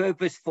and the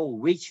purpose for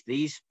which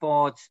these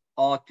parts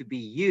are to be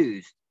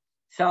used.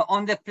 So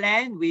on the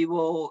plan, we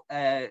will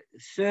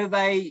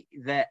survey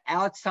the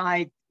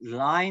outside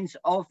lines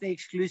of the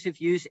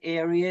exclusive use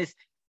areas.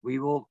 We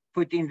will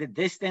put in the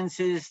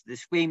distances, the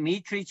square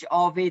meterage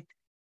of it,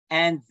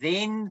 and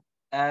then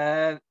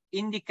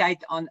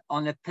indicate on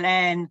a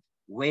plan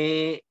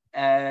where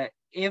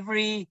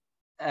every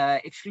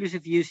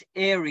exclusive use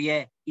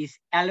area is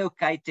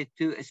allocated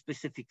to a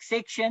specific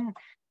section,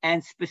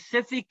 and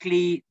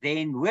specifically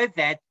then with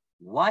that,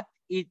 what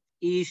it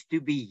is to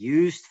be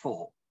used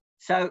for.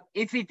 So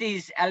if it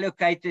is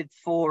allocated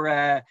for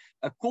a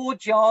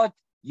courtyard,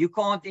 you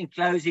can't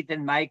enclose it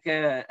and make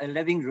a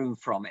living room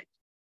from it.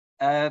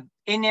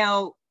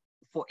 Anyhow,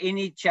 for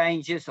any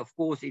changes, of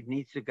course, it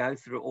needs to go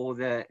through all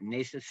the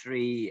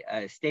necessary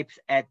steps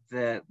at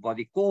the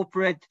body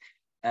corporate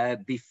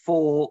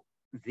before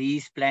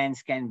these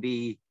plans can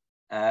be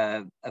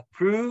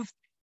approved,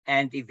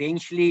 and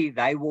eventually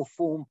they will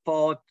form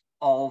part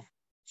of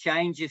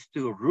changes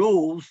to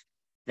rules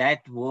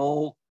that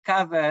will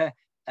cover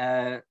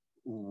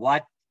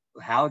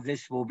how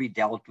this will be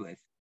dealt with.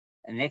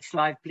 Next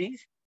slide,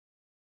 please.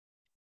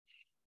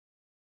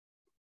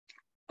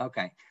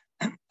 Okay.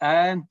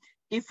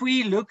 If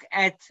we look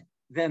at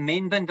the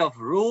amendment of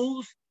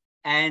rules,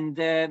 and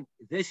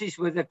this is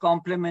with the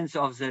compliments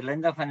of the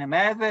Linda van der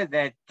Merwe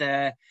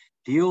that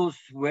deals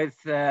with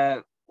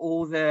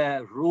all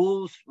the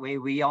rules where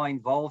we are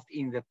involved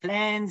in the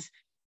plans.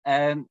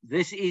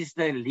 This is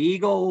the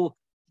legal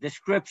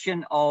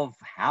description of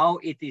how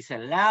it is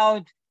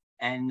allowed,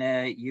 and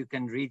you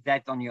can read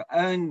that on your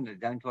own. I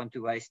don't want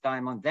to waste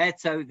time on that.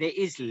 So there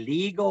is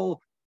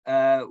legal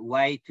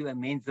way to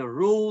amend the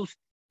rules,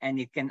 and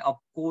it can, of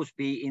course,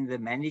 be in the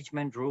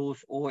management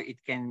rules or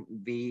it can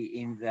be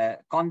in the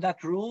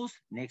conduct rules.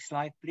 Next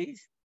slide,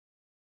 please.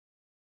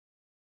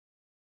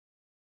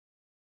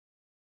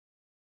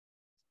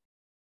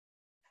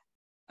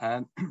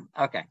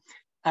 Okay.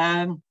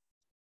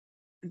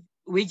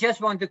 We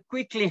just want to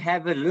quickly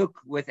have a look,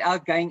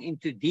 without going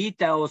into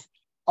details,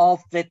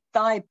 of the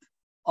type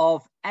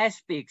of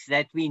aspects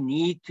that we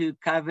need to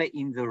cover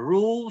in the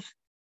rules.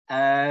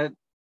 And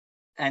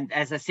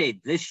as I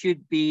said, this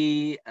should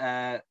be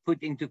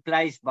put into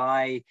place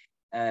by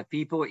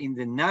people in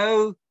the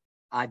know.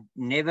 I'd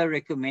never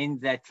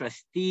recommend that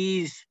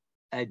trustees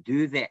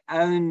do their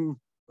own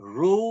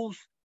rules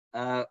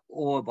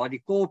or body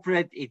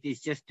corporate. It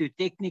is just too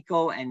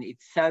technical, and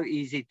it's so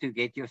easy to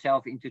get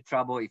yourself into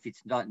trouble if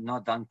it's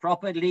not done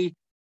properly.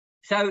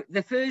 So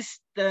the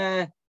first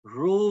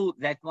rule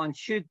that one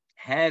should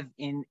have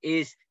in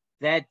is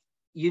that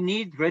you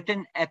need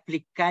written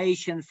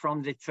application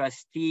from the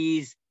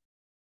trustees,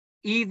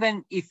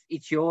 even if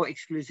it's your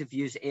exclusive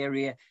use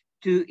area,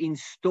 to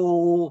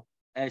install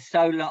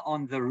solar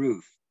on the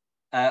roof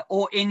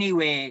or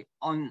anywhere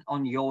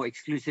on your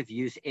exclusive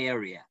use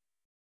area.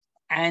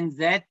 And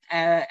that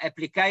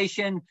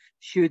application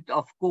should,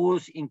 of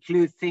course,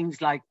 include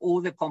things like all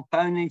the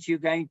components you're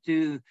going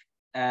to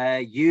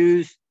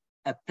use,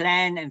 a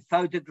plan and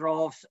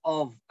photographs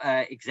of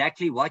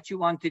exactly what you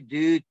want to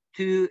do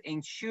to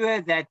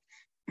ensure that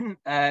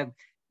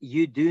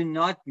you do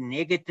not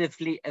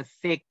negatively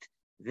affect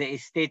the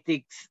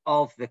aesthetics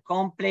of the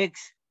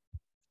complex.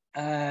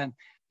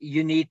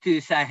 You need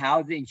to say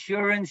how the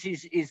insurance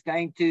is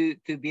going to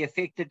be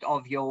affected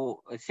of your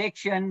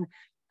section.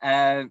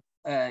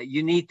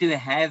 You need to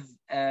have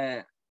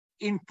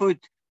input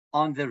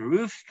on the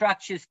roof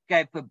structure's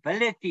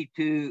capability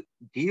to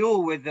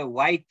deal with the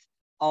weight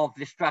of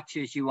the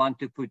structures you want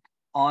to put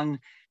on.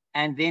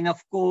 And then, of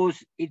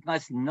course, it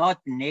must not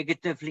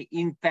negatively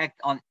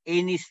impact on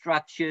any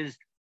structures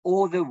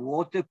or the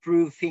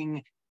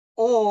waterproofing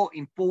or,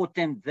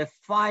 important, the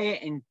fire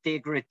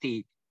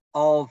integrity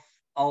of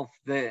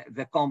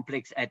the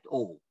complex at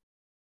all.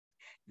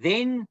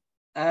 Then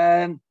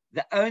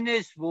the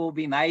owners will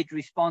be made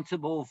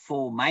responsible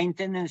for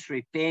maintenance,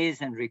 repairs,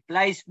 and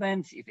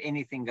replacements if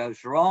anything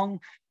goes wrong.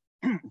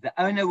 The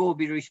owner will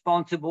be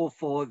responsible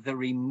for the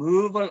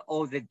removal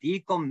or the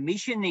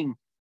decommissioning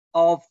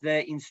of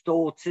the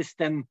installed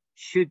system,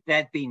 should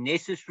that be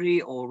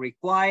necessary or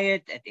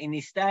required at any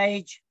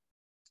stage.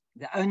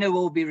 The owner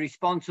will be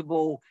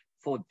responsible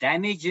for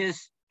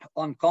damages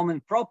on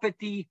common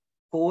property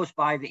caused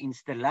by the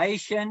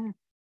installation.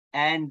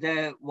 And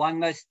one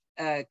must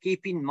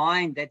keep in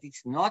mind that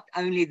it's not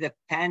only the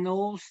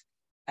panels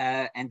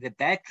and the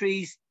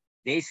batteries,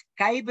 there's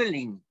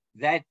cabling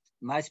that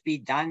must be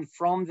done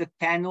from the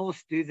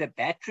panels to the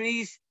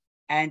batteries.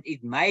 And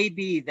it may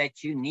be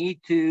that you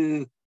need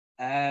to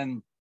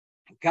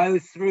go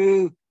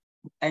through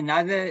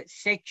another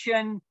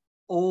section,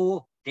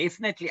 or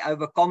definitely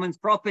over common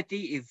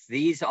property. If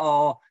these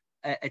are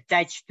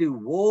attached to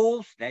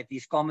walls, that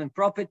is common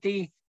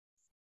property.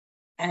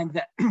 And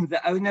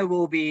the owner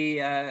will be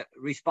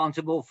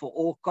responsible for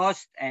all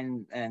costs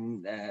and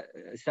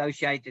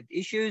associated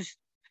issues.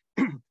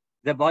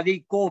 The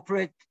body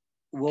corporate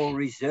will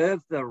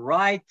reserve the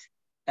right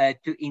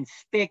to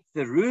inspect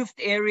the roofed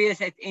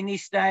areas at any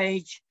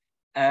stage.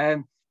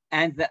 And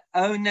the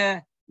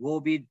owner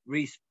will be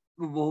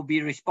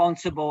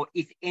responsible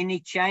if any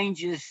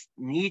changes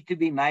need to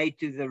be made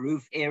to the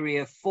roof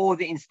area for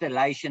the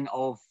installation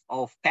of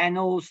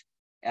panels.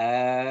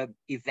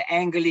 If the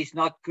angle is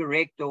not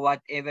correct or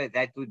whatever,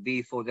 that would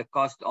be for the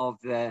cost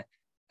of the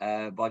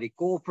body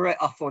corporate,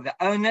 or for the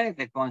owner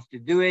that wants to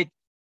do it.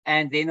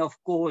 And then, of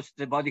course,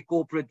 the body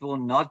corporate will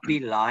not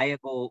be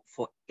liable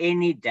for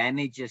any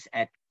damages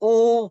at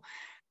all.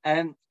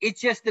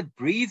 It's just a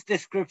brief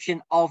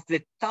description of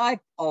the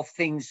type of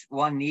things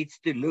one needs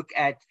to look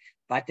at.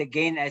 But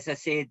again, as I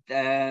said,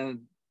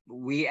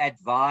 we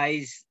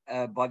advise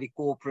body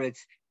corporates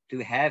to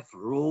have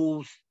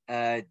rules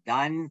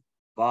done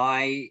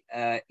by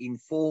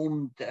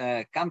informed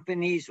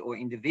companies or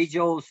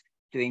individuals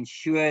to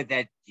ensure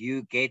that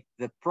you get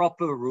the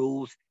proper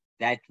rules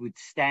that would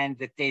stand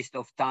the test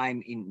of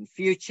time in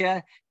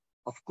future.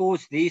 Of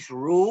course, these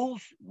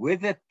rules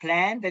with the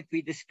plan that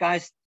we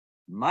discussed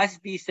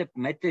must be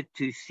submitted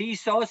to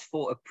CSOS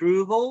for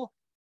approval,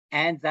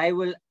 and they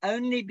will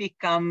only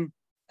become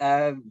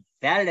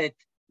valid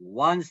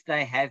once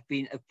they have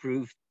been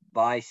approved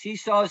by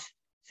CSOS.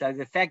 So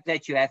the fact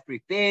that you have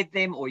prepared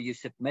them or you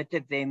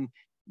submitted them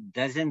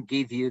doesn't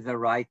give you the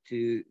right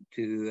to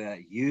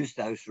use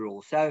those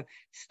rules. So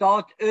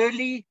start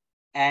early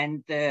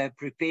and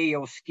prepare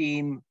your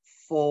scheme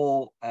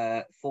for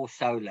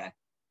solar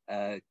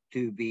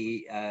to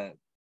be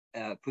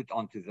put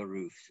onto the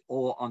roofs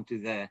or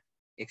onto the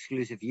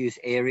exclusive use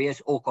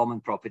areas or common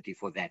property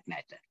for that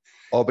matter.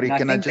 Aubrey,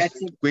 can I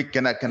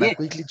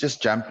quickly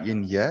just jump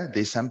in here?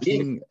 There's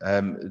something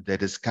that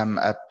has come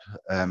up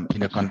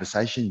in a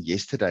conversation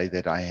yesterday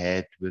that I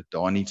had with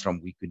Dani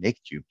from We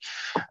Connect You.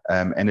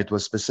 And it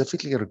was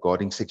specifically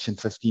regarding section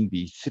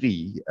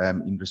 15B3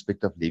 in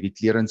respect of levy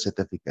clearance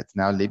certificates.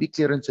 Now, levy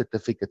clearance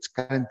certificates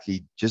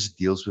currently just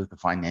deals with the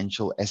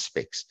financial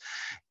aspects.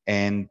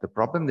 And the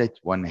problem that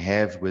one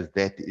have with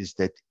that is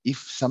that if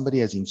somebody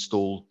has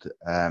installed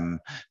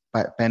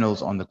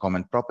panels on the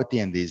common property,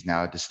 and there's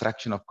now a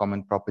destruction of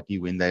common property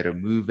when they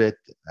remove it,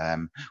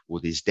 or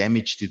there's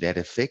damage to that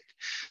effect,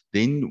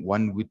 then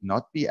one would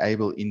not be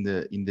able, in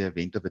the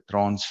event of a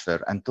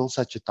transfer, until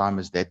such a time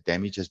as that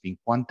damage has been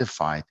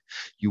quantified,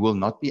 you will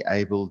not be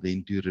able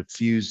then to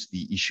refuse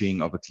the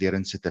issuing of a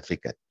clearance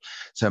certificate.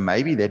 So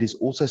maybe that is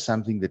also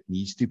something that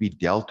needs to be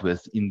dealt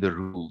with in the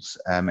rules,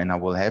 and I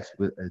will have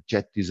a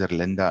chat to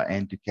Zerlinda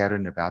and to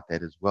Karen about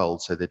that as well,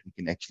 so that we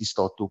can actually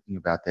start talking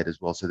about that as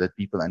well, so that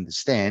people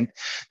understand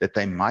that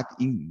they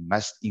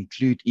must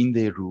include in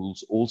their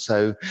rules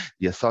also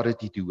the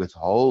authority to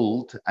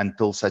withhold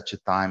until such a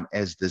time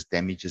as this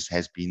damages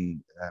has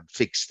been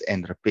fixed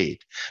and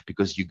repaired,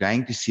 because you're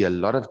going to see a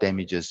lot of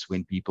damages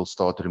when people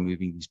start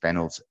removing these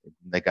panels.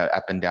 They go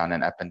up and down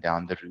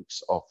the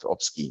roofs of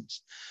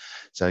schemes.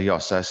 So yeah,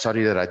 so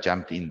sorry that I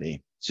jumped in there.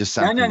 It's just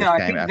something that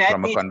came up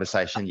from a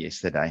conversation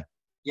yesterday.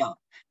 Yeah,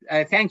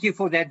 thank you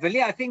for that,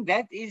 Willie. I think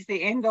that is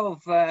the end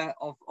of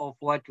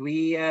what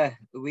we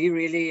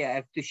really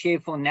have to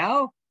share for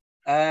now.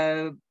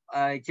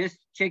 Just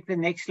check the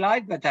next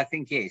slide, but I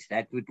think, yes,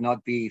 that would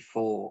not be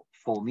for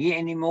me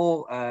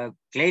anymore.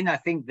 Glen, I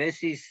think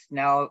this is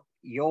now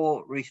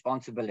your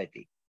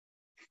responsibility.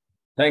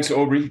 Thanks,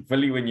 Aubrey.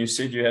 Willie, when you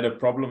said you had a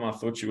problem, I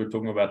thought you were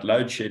talking about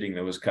load shedding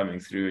that was coming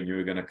through and you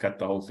were going to cut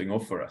the whole thing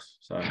off for us.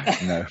 So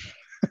no.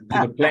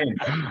 To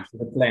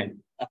the plan.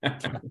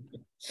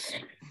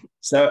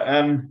 So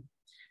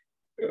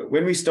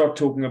when we start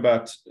talking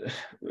about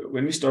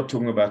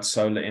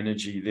solar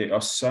energy, there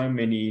are so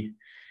many.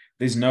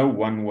 There's no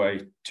one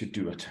way to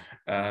do it.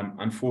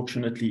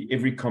 Unfortunately,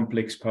 every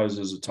complex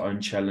poses its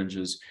own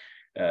challenges.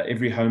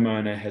 Every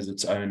homeowner has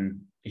its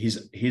own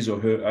his or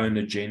her own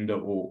agenda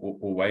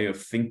or way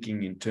of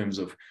thinking in terms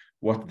of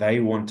what they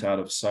want out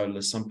of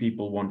solar. Some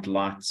people want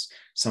lights.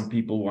 Some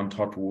people want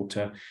hot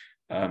water.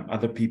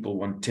 Other people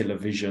want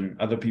television.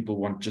 Other people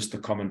want just the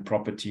common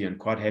property and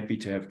quite happy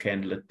to have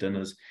candlelit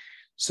dinners.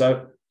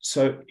 So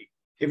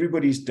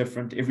everybody's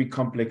different. Every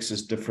complex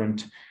is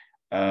different.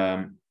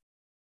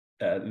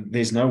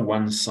 There's no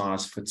one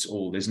size fits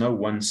all. There's no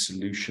one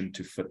solution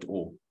to fit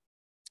all.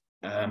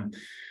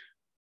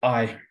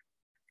 I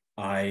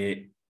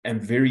am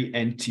very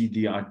anti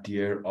the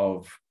idea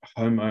of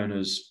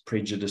homeowners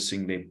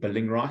prejudicing their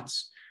billing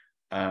rights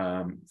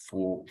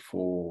for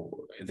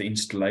the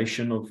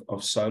installation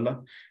of solar.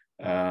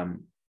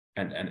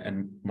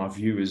 And my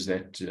view is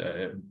that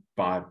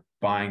by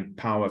buying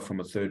power from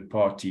a third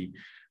party,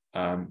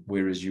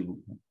 whereas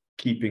you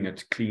keeping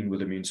it clean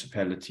with a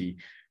municipality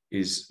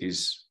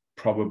is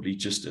probably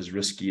just as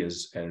risky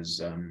as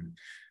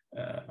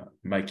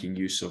making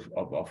use of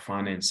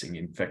financing.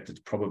 In fact,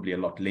 it's probably a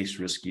lot less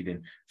risky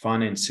than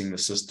financing the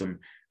system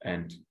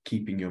and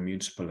keeping your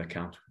municipal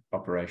account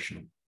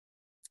operational.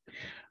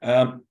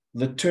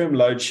 The term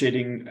load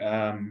shedding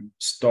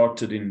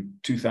started in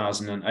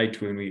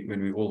 2008 when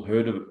we all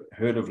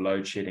heard of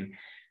load shedding,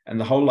 and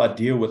the whole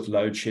idea with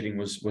load shedding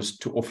was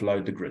to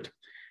offload the grid.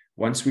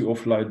 Once we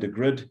offload the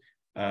grid,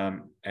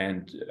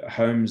 and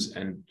homes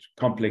and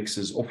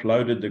complexes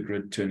offloaded the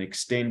grid to an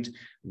extent,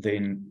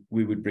 then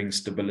we would bring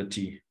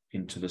stability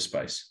into the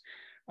space.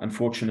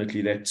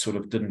 Unfortunately, that sort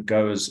of didn't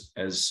go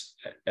as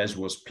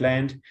was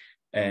planned,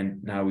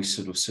 and now we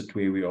sort of sit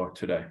where we are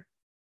today.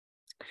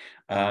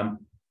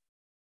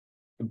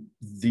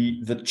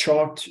 The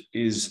chart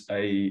is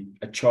a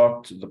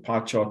chart. The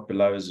pie chart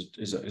below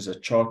is a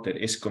chart that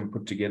Eskom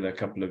put together a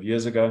couple of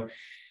years ago,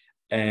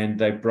 and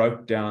they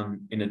broke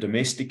down in a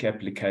domestic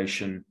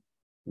application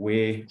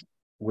where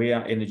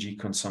our energy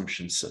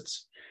consumption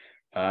sits.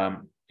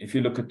 If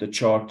you look at the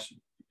chart,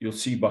 you'll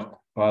see by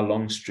a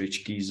long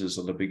stretch, geysers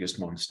are the biggest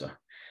monster.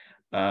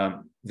 There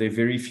are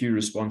very few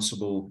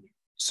responsible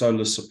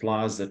solar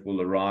suppliers that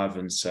will arrive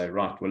and say,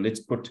 right, well, let's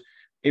put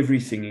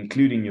everything,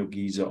 including your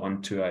geyser,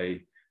 onto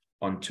a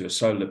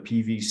solar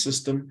PV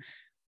system.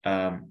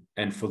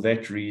 And for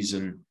that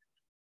reason,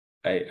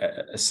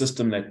 a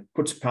system that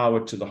puts power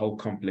to the whole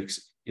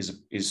complex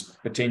is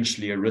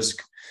potentially a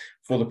risk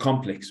for the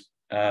complex.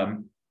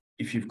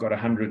 If you've got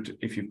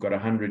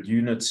 100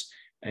 units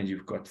and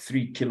you've got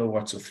 3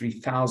 kilowatts or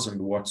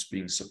 3,000 watts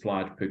being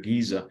supplied per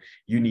geyser,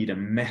 you need a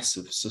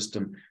massive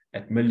system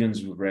at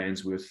millions of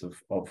rands worth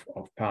of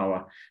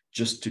power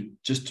just to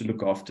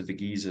look after the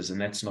geysers, and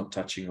that's not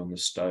touching on the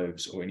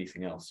stoves or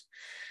anything else.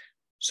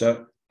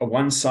 So a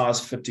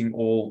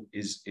one-size-fitting-all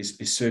is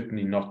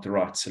certainly not the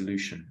right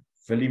solution.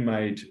 Willie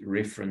made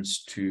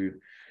reference to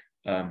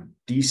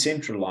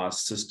decentralized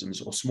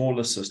systems or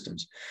smaller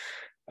systems.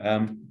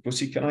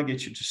 Bussy, can I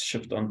get you to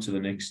shift on to the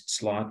next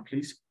slide,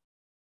 please?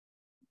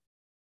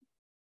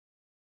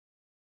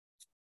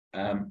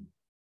 I'm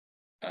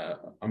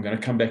going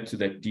to come back to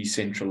that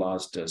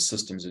decentralized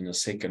systems in a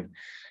second.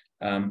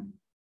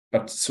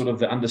 But sort of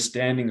the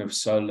understanding of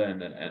solar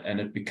and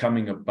it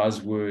becoming a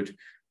buzzword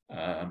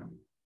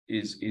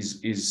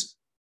is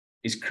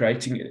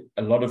creating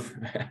a lot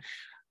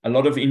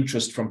of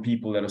interest from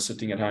people that are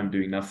sitting at home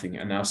doing nothing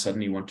and now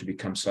suddenly want to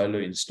become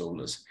solar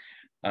installers.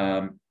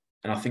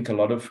 And I think a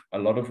lot of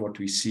what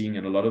we're seeing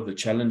and a lot of the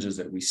challenges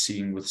that we're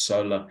seeing with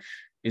solar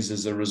is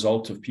as a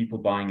result of people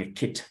buying a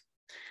kit.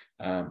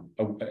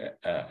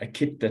 A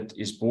kit that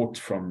is bought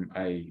from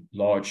a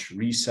large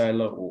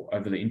reseller or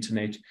over the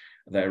internet.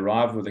 They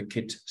arrive with a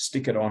kit,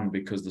 stick it on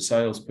because the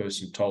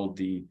salesperson told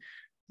the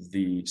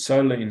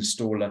solar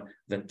installer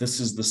that this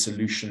is the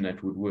solution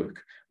that would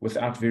work,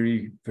 without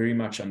very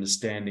much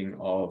understanding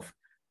of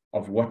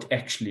what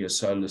actually a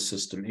solar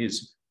system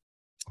is.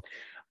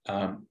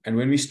 And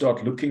when we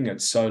start looking at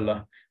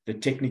solar, there are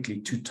technically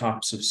two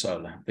types of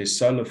solar. There's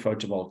solar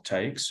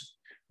photovoltaics,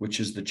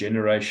 which is the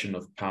generation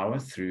of power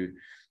through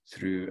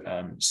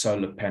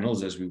solar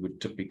panels, as we would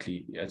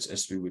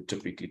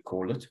typically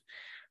call it.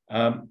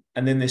 And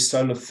then there's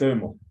solar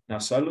thermal. Now,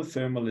 solar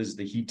thermal is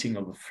the heating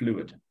of a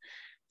fluid.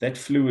 That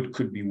fluid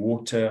could be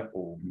water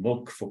or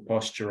milk for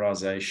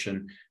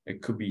pasteurization.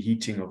 It could be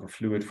heating of a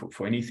fluid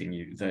for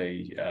anything.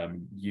 They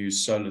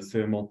use solar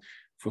thermal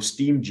for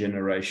steam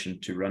generation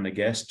to run a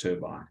gas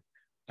turbine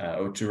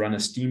or to run a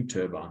steam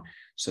turbine,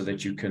 so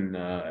that you can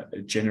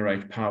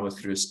generate power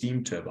through a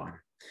steam turbine.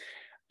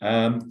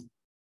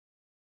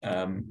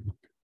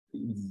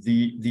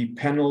 The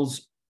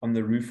panels on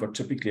the roof are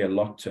typically a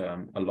lot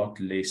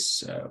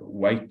less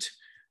weight.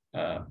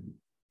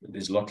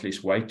 There's a lot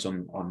less weight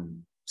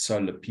on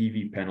solar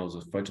PV panels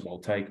or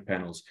photovoltaic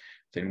panels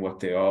than what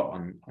there are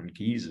on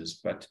geysers.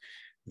 But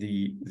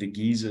the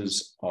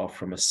geysers are,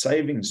 from a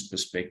savings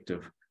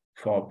perspective,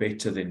 far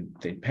better than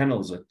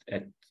panels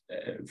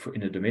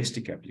in a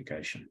domestic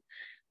application.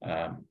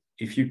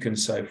 If you can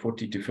save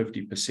 40 to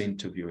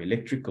 50% of your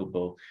electrical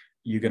bill,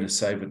 you're going to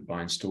save it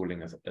by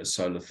installing a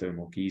solar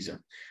thermal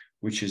geyser,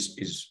 which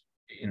is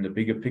in the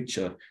bigger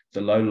picture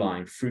the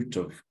low-lying fruit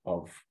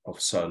of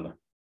solar.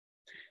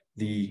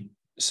 The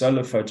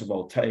solar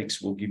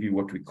photovoltaics will give you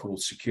what we call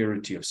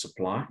security of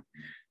supply,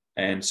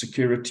 and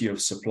security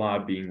of supply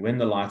being when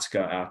the lights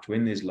go out,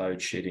 when there's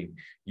load shedding,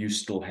 you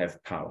still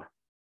have power.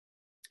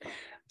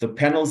 The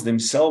panels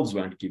themselves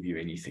won't give you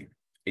anything.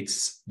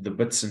 It's the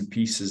bits and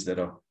pieces that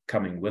are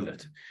coming with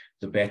it,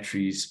 the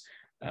batteries,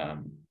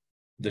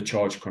 the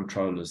charge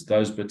controllers.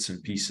 Those bits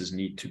and pieces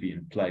need to be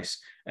in place,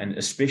 and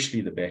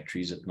especially the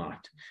batteries at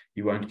night.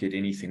 You won't get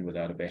anything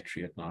without a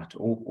battery at night,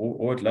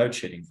 or at load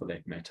shedding for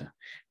that matter.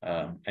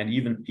 And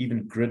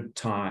even grid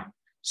tie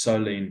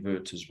solar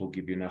inverters will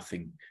give you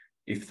nothing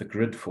if the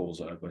grid falls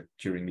over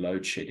during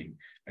load shedding.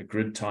 A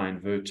grid tie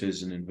inverter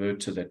is an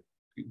inverter that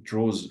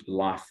draws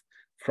life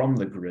from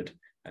the grid,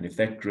 and if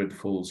that grid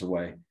falls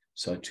away,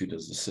 so too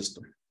does the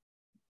system.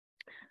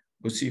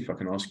 We'll see if I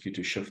can ask you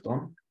to shift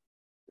on.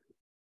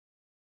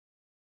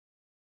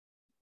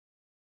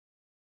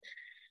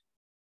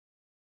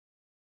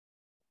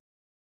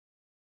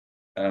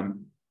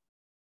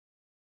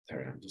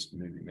 Sorry, I'm just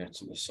moving that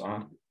to the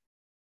side.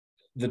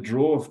 The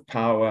draw of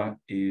power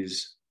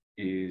is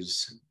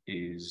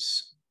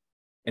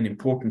an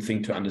important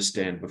thing to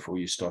understand before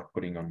you start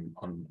putting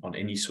on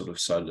any sort of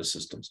solar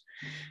systems.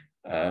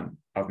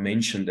 I've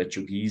mentioned that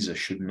your geyser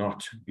should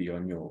not be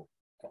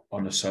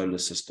on a solar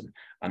system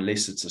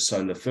unless it's a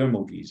solar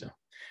thermal geyser.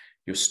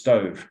 Your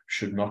stove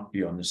should not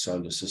be on a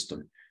solar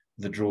system.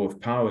 The draw of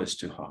power is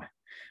too high.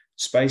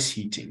 Space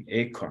heating,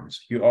 air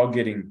cons. You are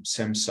getting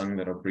Samsung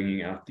that are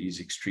bringing out these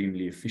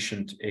extremely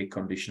efficient air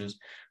conditioners,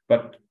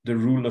 but the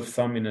rule of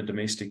thumb in a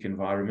domestic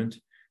environment,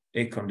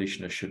 air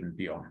conditioner shouldn't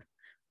be on.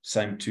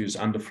 Same too as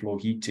underfloor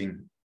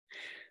heating.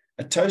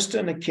 A toaster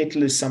and a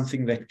kettle is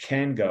something that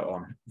can go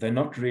on. They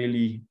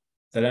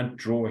don't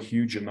draw a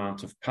huge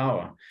amount of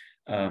power,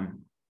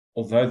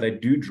 although they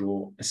do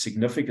draw a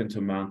significant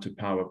amount of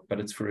power, but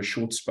it's for a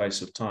short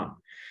space of time.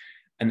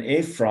 An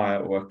air fryer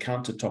or a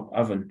countertop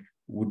oven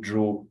would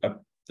draw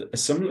a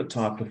similar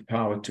type of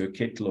power to a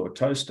kettle or a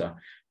toaster,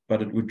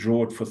 but it would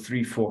draw it for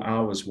 3-4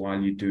 hours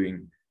while you're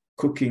doing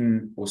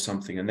cooking or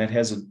something, and that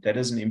has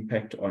an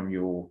impact on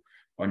your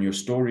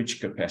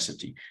storage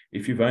capacity.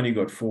 If you've only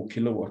got 4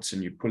 kilowatts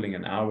and you're pulling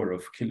an hour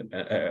of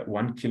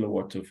 1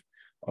 kilowatt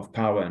of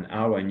power an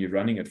hour, and you're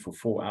running it for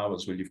 4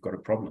 hours, well, you've got a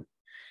problem.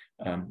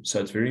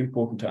 So it's very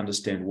important to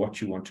understand what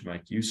you want to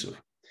make use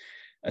of.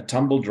 A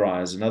tumble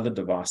dryer is another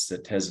device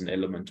that has an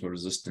element or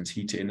resistance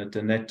heater in it,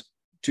 and that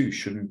too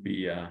shouldn't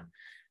be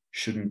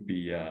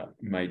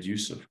made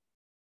use of.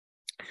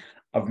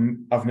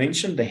 I've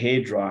mentioned the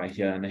hairdryer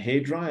here, and a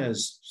hairdryer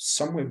is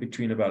somewhere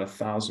between about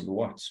 1,000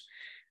 watts.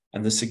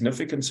 And the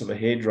significance of a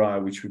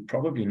hairdryer, which we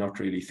probably not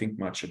really think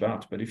much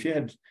about, but if you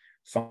had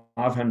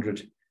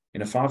 500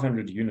 in a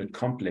 500 unit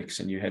complex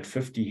and you had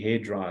 50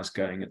 hairdryers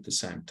going at the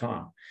same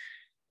time,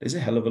 there's a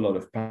hell of a lot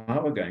of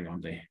power going on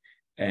there.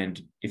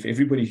 And if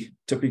everybody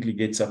typically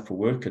gets up for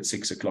work at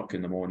 6 o'clock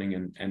in the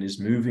morning and is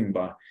moving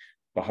by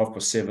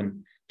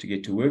 7:30 to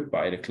get to work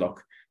by 8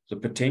 o'clock, the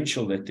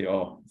potential that there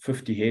are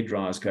 50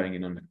 hairdryers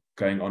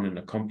going on in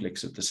a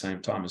complex at the same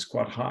time is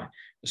quite high,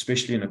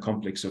 especially in a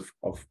complex of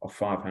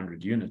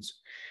 500 units.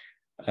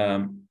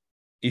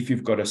 If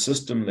you've got a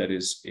system that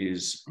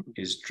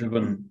is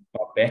driven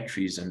by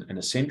batteries and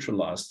a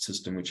centralized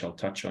system, which I'll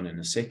touch on in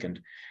a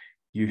second,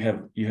 you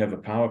have a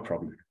power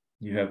problem.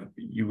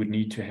 You would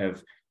need to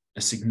have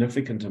a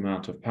significant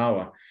amount of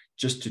power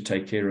just to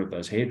take care of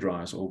those hair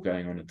dryers all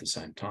going on at the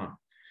same time.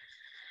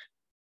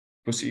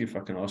 Pussy, if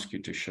I can ask you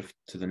to shift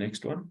to the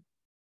next one.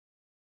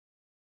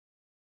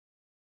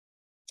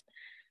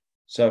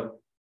 So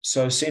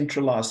a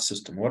centralized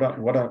system.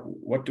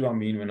 What do I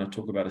mean when I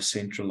talk about a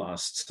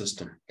centralized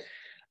system?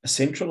 A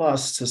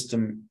centralized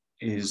system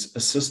is a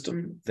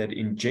system that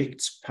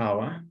injects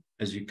power,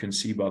 as you can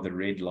see by the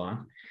red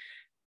line,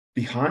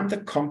 behind the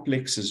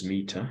complex's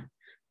meter,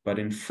 but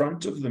in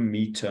front of the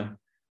meter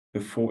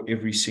before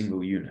every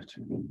single unit.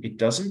 It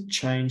doesn't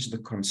change the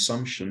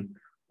consumption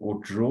or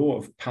draw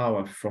of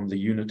power from the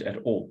unit at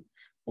all.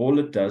 All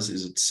it does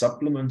is it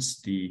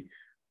supplements the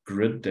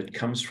grid that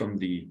comes from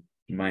the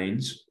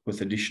mains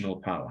with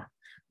additional power.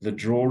 The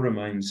draw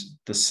remains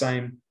the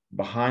same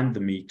behind the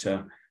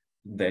meter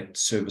that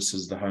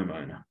services the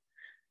homeowner.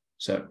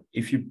 So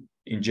if you're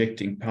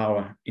injecting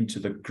power into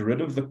the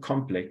grid of the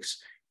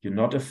complex, you're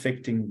not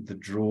affecting the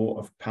draw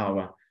of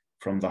power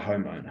from the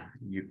homeowner.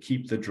 You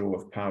keep the draw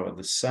of power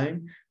the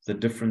same. The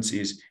difference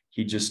is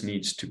he just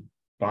needs to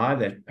buy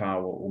that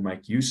power or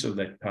make use of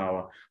that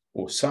power,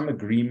 or some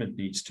agreement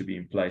needs to be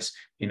in place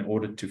in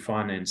order to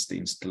finance the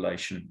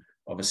installation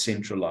of a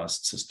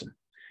centralized system.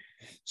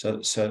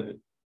 So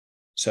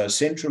a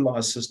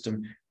centralized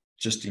system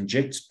just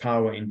injects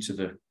power into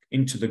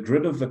the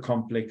grid of the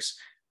complex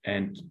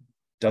and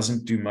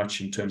doesn't do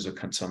much in terms of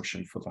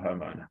consumption for the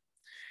homeowner.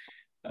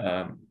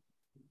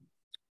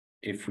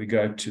 If we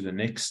go to the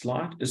next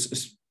slide,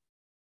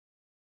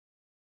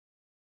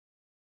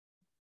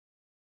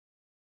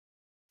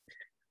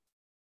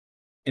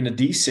 in a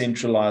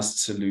decentralized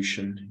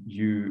solution,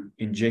 you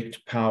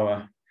inject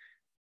power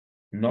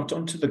not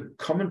onto the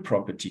common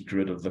property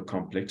grid of the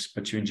complex,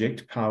 but you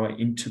inject power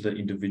into the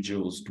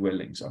individual's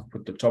dwellings. I've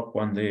put the top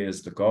one there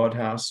as the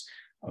guardhouse.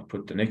 I'll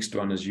put the next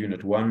one as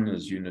unit 1,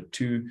 as unit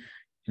 2,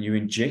 and you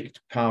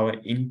inject power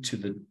into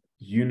the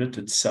unit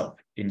itself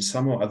in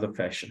some or other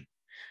fashion,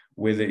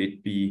 whether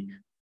it be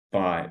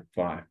by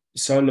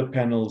solar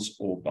panels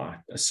or by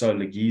a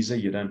solar geyser.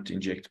 You don't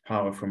inject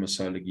power from a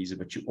solar geyser,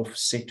 but you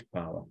offset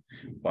power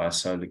by a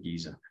solar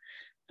geyser.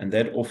 And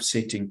that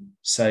offsetting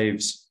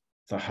saves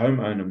the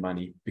homeowner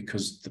money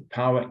because the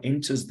power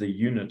enters the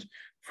unit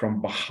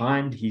from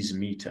behind his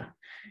meter.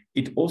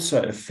 It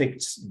also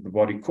affects the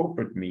body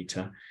corporate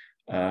meter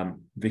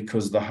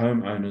because the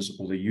homeowners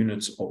or the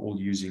units are all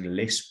using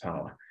less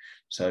power.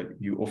 So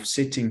you're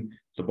offsetting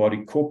the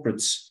body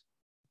corporate's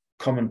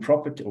common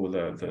property or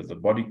the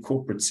body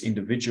corporate's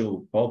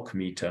individual bulk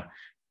meter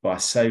by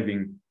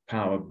saving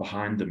power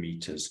behind the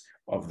meters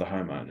of the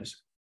homeowners.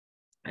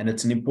 And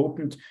it's an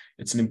important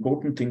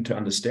thing to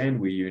understand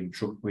where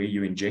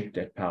you inject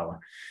that power,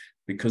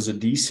 because a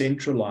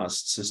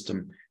decentralized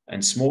system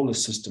and smaller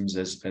systems,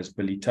 as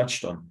Billy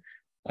touched on,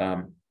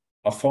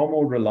 are far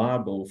more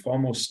reliable, far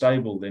more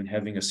stable than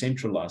having a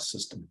centralized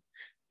system.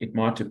 It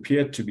might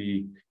appear to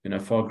be,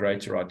 far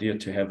greater idea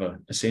to have a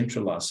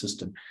centralized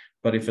system,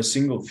 but if a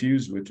single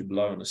fuse were to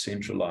blow in a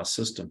centralized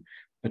system,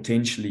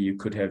 potentially you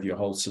could have your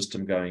whole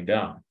system going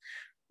down.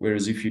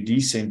 Whereas if you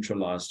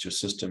decentralized your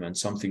system and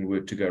something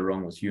were to go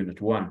wrong with unit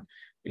 1,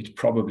 it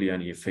definitely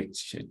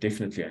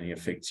only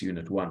affects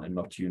unit 1 and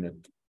not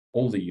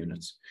all the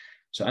units.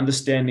 So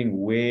understanding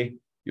where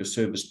your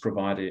service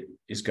provider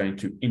is going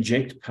to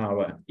inject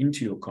power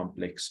into your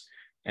complex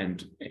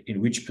and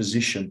in which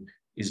position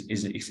is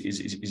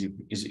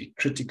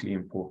critically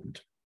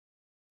important.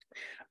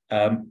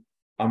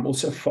 I'm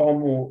also far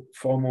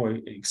more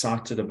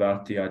excited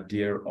about the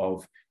idea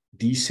of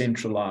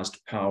decentralized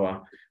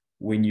power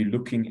when you're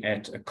looking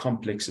at a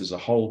complex as a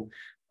whole.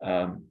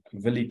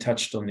 Willie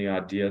touched on the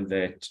idea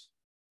that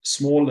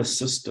smaller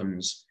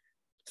systems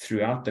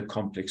throughout the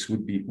complex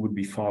would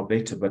be far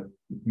better, but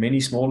many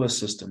smaller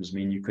systems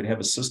mean you could have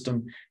a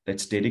system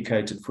that's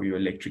dedicated for your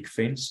electric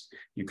fence.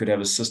 You could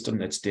have a system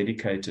that's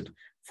dedicated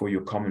for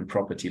your common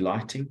property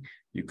lighting.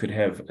 You could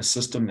have a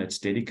system that's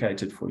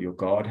dedicated for your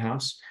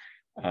guardhouse.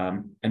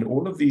 And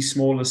all of these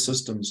smaller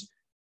systems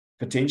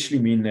potentially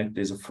mean that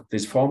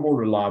there's far more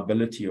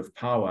reliability of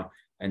power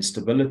and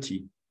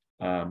stability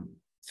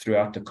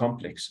throughout the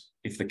complex.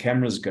 If the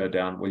cameras go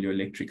down, well, your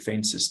electric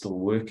fence is still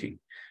working.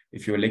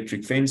 If your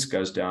electric fence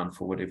goes down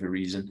for whatever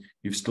reason,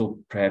 you've still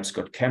perhaps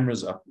got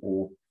cameras up,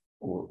 or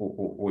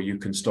you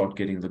can start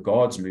getting the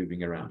guards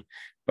moving around,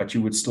 but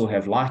you would still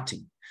have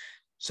lighting.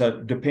 So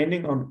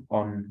depending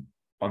on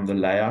the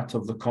layout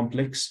of the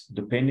complex,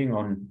 depending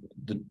on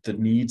the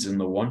needs and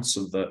the wants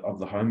of the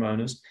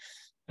homeowners,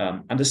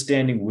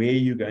 understanding where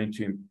you're going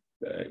to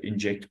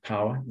inject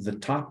power, the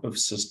type of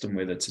system,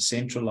 whether it's a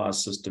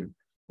centralized system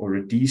or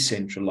a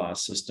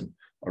decentralized system,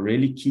 are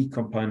really key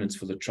components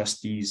for the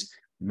trustees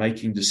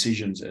making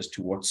decisions as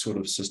to what sort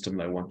of system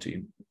they want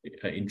to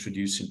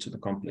introduce into the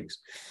complex.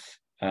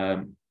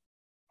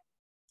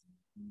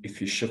 If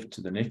you shift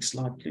to the next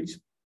slide, please.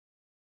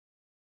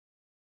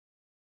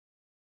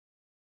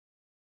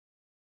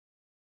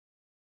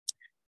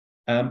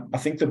 I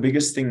think the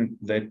biggest thing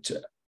that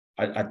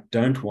I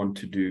don't want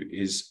to do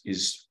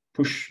is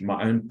push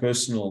my own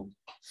personal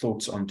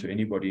thoughts onto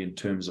anybody in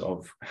terms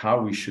of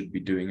how we should be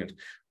doing it,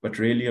 but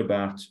really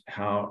about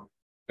how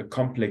a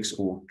complex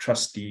or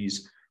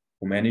trustees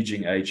or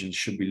managing agents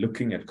should be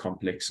looking at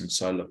complex and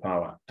solar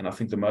power. And I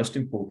think the most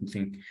important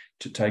thing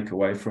to take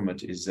away from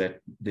it is that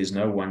there's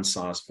no one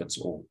size fits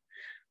all.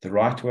 The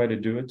right way to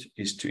do it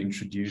is to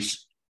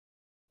introduce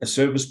a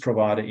service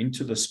provider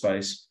into the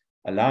space,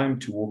 allow him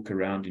to walk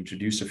around,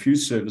 introduce a few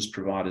service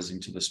providers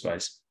into the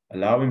space,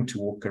 allow him to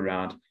walk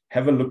around,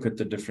 have a look at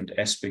the different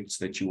aspects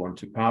that you want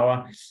to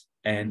power,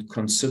 and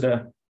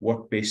consider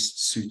what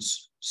best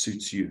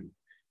suits you.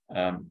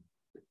 And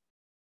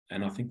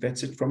I think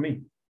that's it from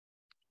me.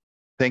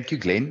 Thank you,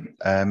 Glenn.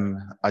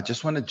 I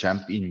just want to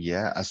jump in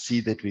here. I see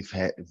that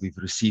we've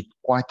received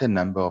quite a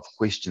number of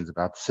questions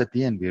about the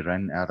city, and we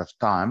ran out of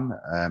time.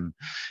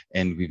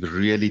 And we've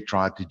really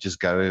tried to just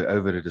go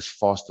over it as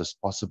fast as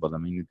possible. I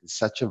mean, it's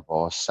such a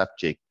vast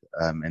subject,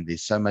 and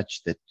there's so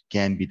much that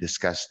can be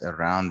discussed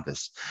around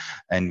this.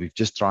 And we've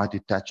just tried to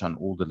touch on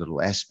all the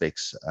little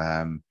aspects.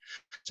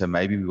 So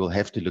maybe we will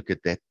have to look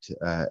at that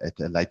at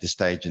a later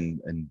stage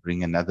and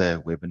bring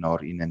another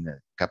webinar in and a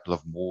couple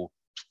of more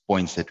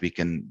points that we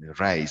can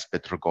raise.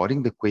 But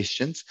regarding the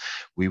questions,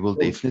 we will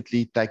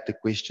definitely take the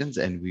questions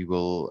and we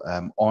will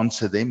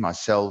answer them.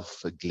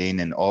 Myself, Glen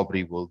and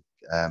Abrie will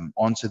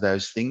answer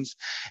those things,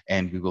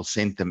 and we will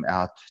send them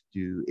out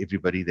to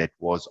everybody that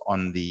was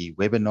on the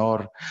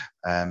webinar.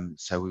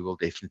 So we will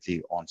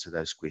definitely answer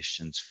those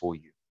questions for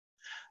you.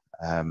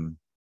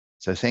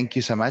 So thank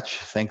you so much.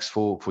 Thanks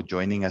for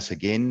joining us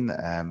again.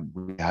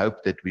 We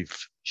hope that we've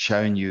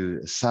shown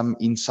you some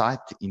insight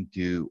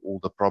into all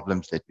the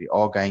problems that we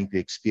are going to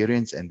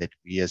experience and that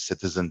we as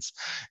citizens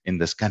in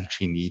this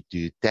country need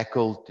to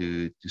tackle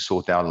to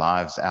sort our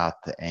lives out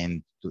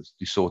and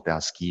to sort our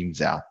schemes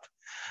out.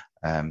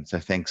 So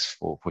thanks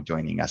for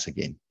joining us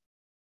again.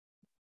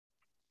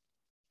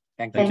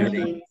 Thank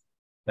you.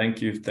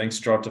 Thank you. Thanks,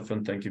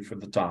 Stratafin. Thank you for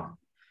the time.